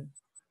can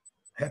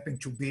happen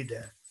to be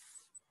there.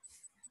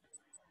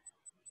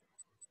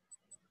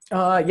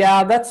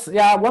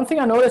 Yeah, one thing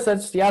I noticed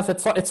is, yes,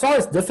 it's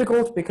always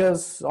difficult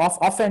because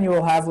often you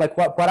will have like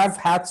what I've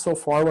had so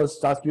far was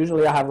that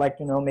usually I have like,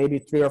 you know, maybe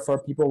 3 or 4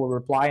 people will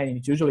reply, and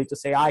it's usually to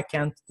say I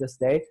can't this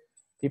day.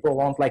 People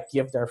won't like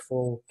give their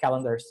full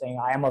calendar saying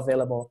I am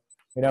available,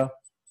 you know,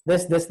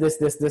 this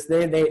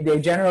day. They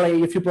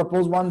generally, if you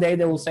propose one day,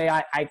 they will say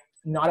I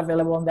not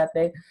available on that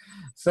day.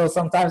 So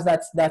sometimes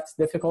that's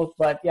difficult,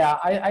 but yeah,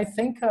 I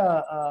think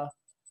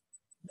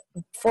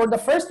for the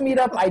first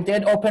meetup, I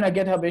did open a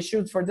GitHub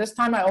issue. For this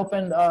time, I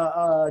opened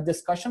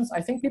discussions.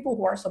 I think people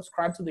who are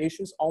subscribed to the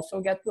issues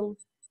also get the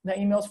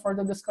emails for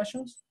the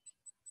discussions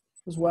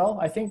as well.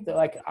 I think that,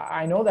 like,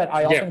 I know that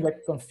I often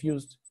get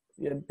confused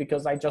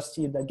because I just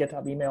see the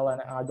GitHub email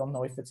and I don't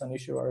know if it's an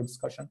issue or a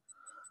discussion.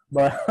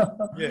 But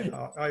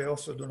yeah, I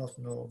also do not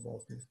know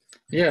about it.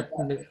 Yeah,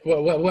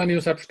 when you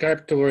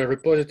subscribe to a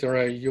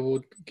repository, you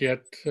would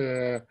get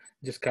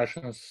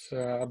discussions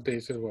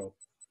updates as well.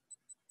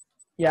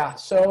 Yeah,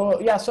 so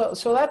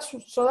that's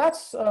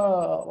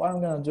what I'm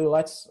gonna do.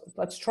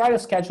 Let's try to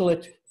schedule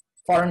it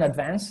far in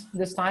advance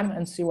this time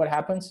and see what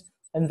happens,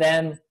 and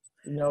then,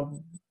 you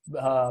know,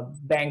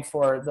 bang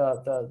for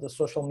the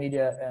social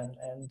media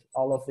and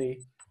all of the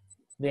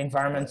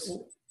environments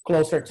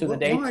closer to the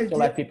date to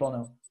let people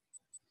know.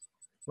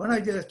 One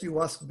idea that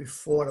you asked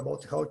before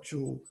about how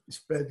to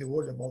spread the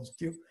word about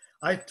Teal,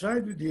 I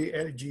tried with the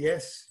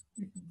LGS.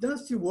 It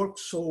doesn't work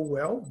so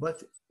well,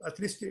 but at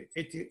least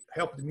it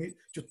helped me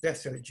to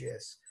test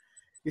LGS.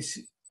 It's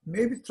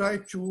maybe try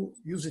to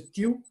use a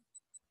Teal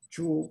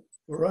to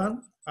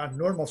run a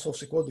normal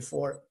source code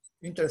for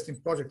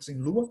interesting projects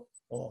in Lua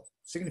or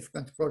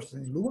significant projects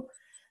in Lua.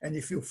 And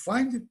if you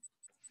find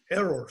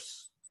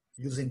errors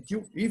using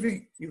Teal,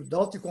 even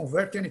without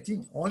convert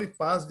anything, only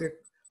pass the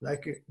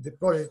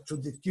project to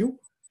the Teal,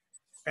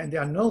 and they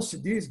announce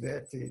this,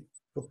 that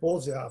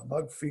propose a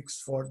bug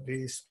fix for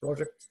this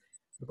project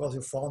because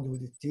you found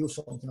with the Teal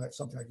something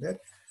like that.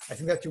 I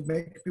think that you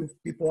make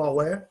people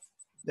aware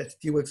that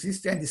Teal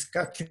exists and is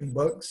catching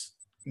bugs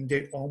in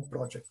their own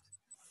project.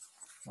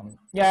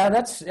 Yeah,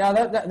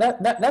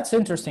 that's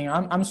interesting.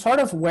 I'm sort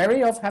of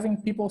wary of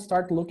having people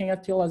start looking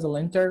at Teal as a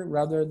linter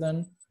rather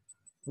than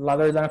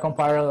a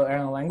compiler or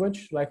a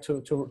language, like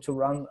to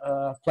run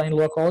plain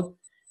Lua code.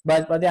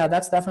 But yeah,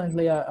 that's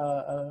definitely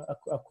a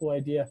cool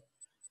idea.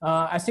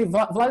 I see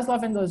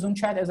Vladislav in the Zoom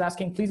chat is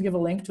asking, please give a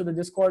link to the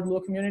Discord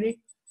Lua community.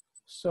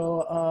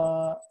 So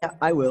yeah,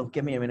 I will.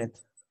 Give me a minute.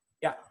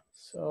 Yeah.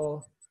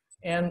 So,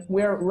 and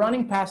we're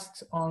running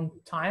past on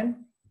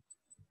time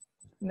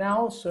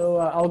now, so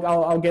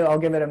I'll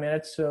give it a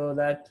minute so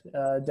that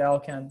Del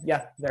can.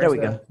 Yeah,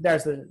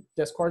 there's the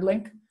Discord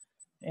link,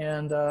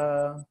 and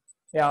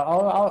yeah,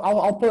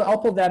 I'll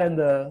put that in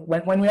the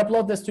when we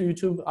upload this to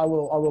YouTube. I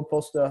will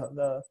post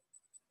the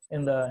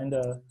in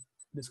the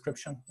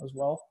description as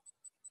well.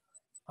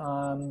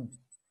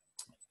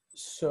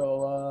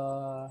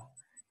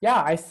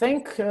 Yeah, I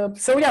think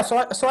so. Yeah, so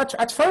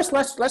at first,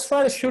 let's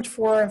try to shoot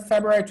for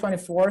February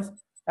 24th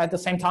at the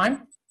same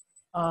time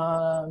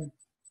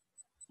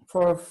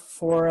for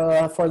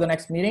the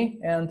next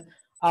meeting, and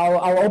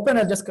I'll open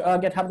a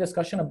GitHub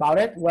discussion about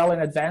it well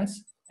in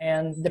advance,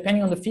 and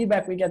depending on the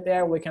feedback we get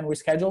there, we can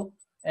reschedule,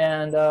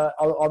 and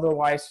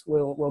otherwise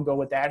we'll go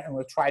with that, and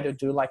we'll try to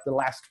do like the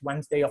last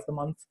Wednesday of the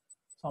month,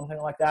 something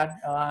like that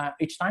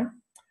each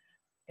time,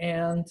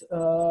 and.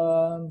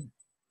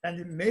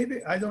 And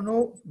maybe, I don't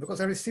know, because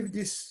I received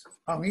this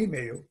an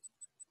email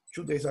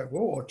 2 days ago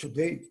or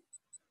today,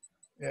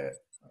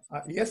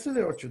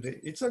 yesterday or today.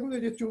 It's a good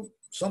idea to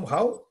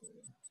somehow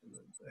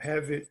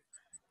have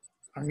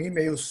an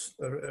email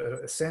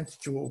sent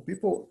to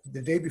people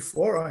the day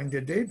before or in the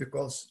day,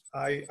 because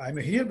I'm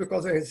here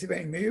because I received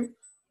an email,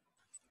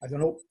 I don't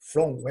know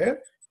from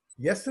where,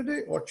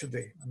 yesterday or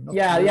today.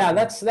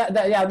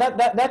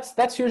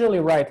 That's usually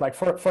right. Like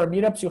for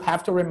meetups, you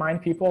have to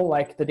remind people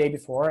like the day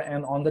before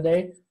and on the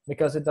day,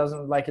 because it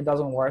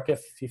doesn't work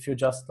if you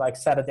just like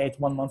set a date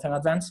 1 month in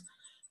advance.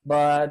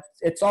 But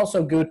it's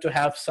also good to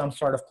have some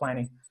sort of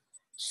planning.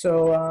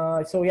 So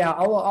yeah,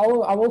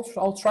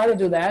 I'll try to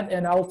do that,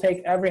 and I'll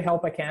take every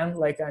help I can.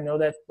 Like I know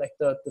that like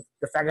the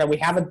fact that we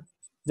have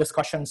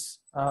discussions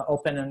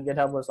open in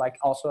GitHub was like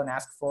also an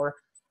ask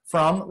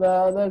from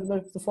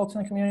the folks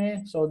in the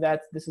community, so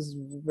that this is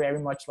very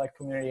much like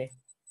community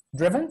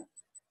driven.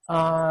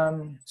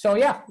 So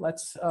yeah,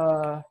 let's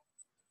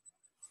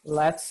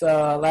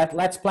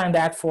plan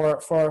that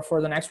for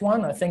the next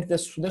one. I think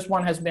this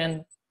one has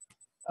been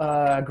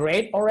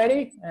great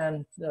already,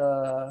 and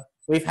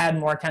we've had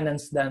more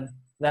attendance than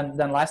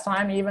last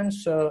time even.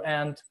 So,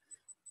 and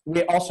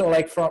we also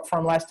like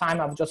from last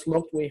time, I've just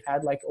looked, we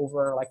had like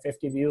over like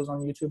 50 views on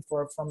YouTube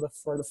for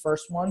the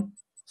first one.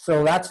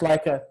 So that's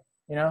like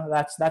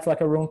that's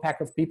like a room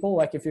pack of people.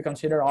 Like if you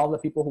consider all the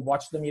people who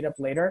watched the meetup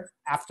later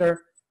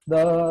after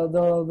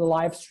the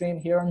live stream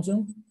here on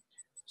Zoom.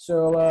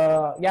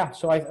 So yeah,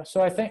 so I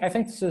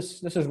think this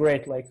is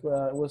great. Like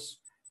it was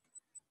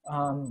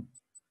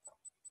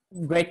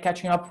great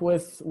catching up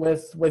with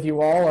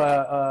you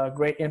all.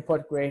 Great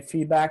input, great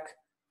feedback,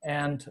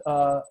 and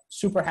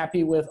super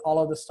happy with all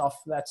of the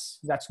stuff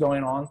that's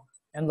going on,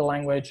 and the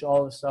language,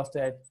 all the stuff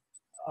that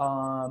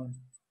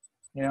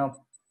you know,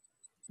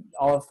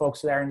 all of the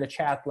folks there in the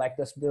chat, like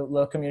this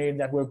little community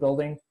that we're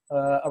building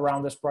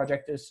around this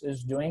project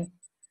is doing.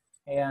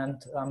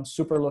 And I'm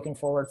super looking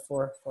forward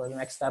for the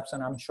next steps,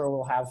 and I'm sure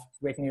we'll have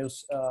great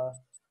news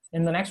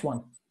in the next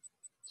one.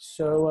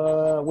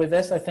 So with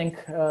this, I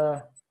think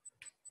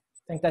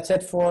that's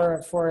it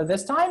for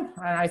this time.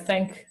 And I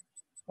thank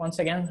once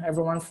again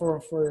everyone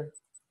for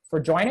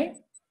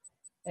joining.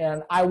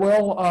 And I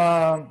will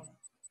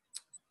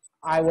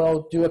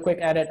do a quick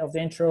edit of the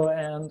intro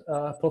and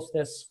post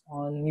this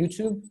on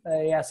YouTube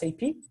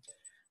ASAP,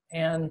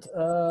 and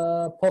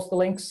post the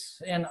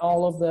links in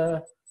all of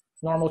the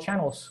normal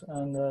channels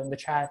and in the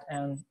chat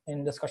and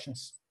in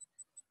discussions.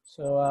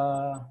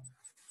 So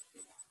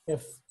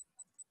if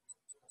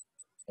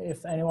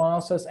anyone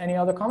else has any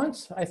other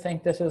comments, I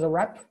think this is a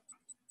wrap.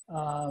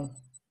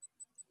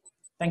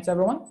 Thanks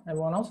everyone.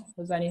 Everyone else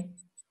has any?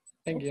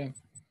 Thank you.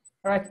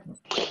 All right.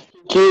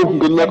 Thank you.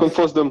 Good luck on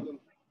FOSDEM.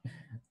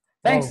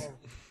 Thanks.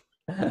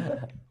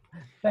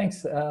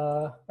 Thanks.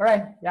 All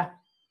right. Yeah.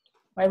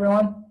 Bye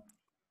everyone.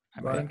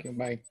 Thank you.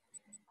 Bye.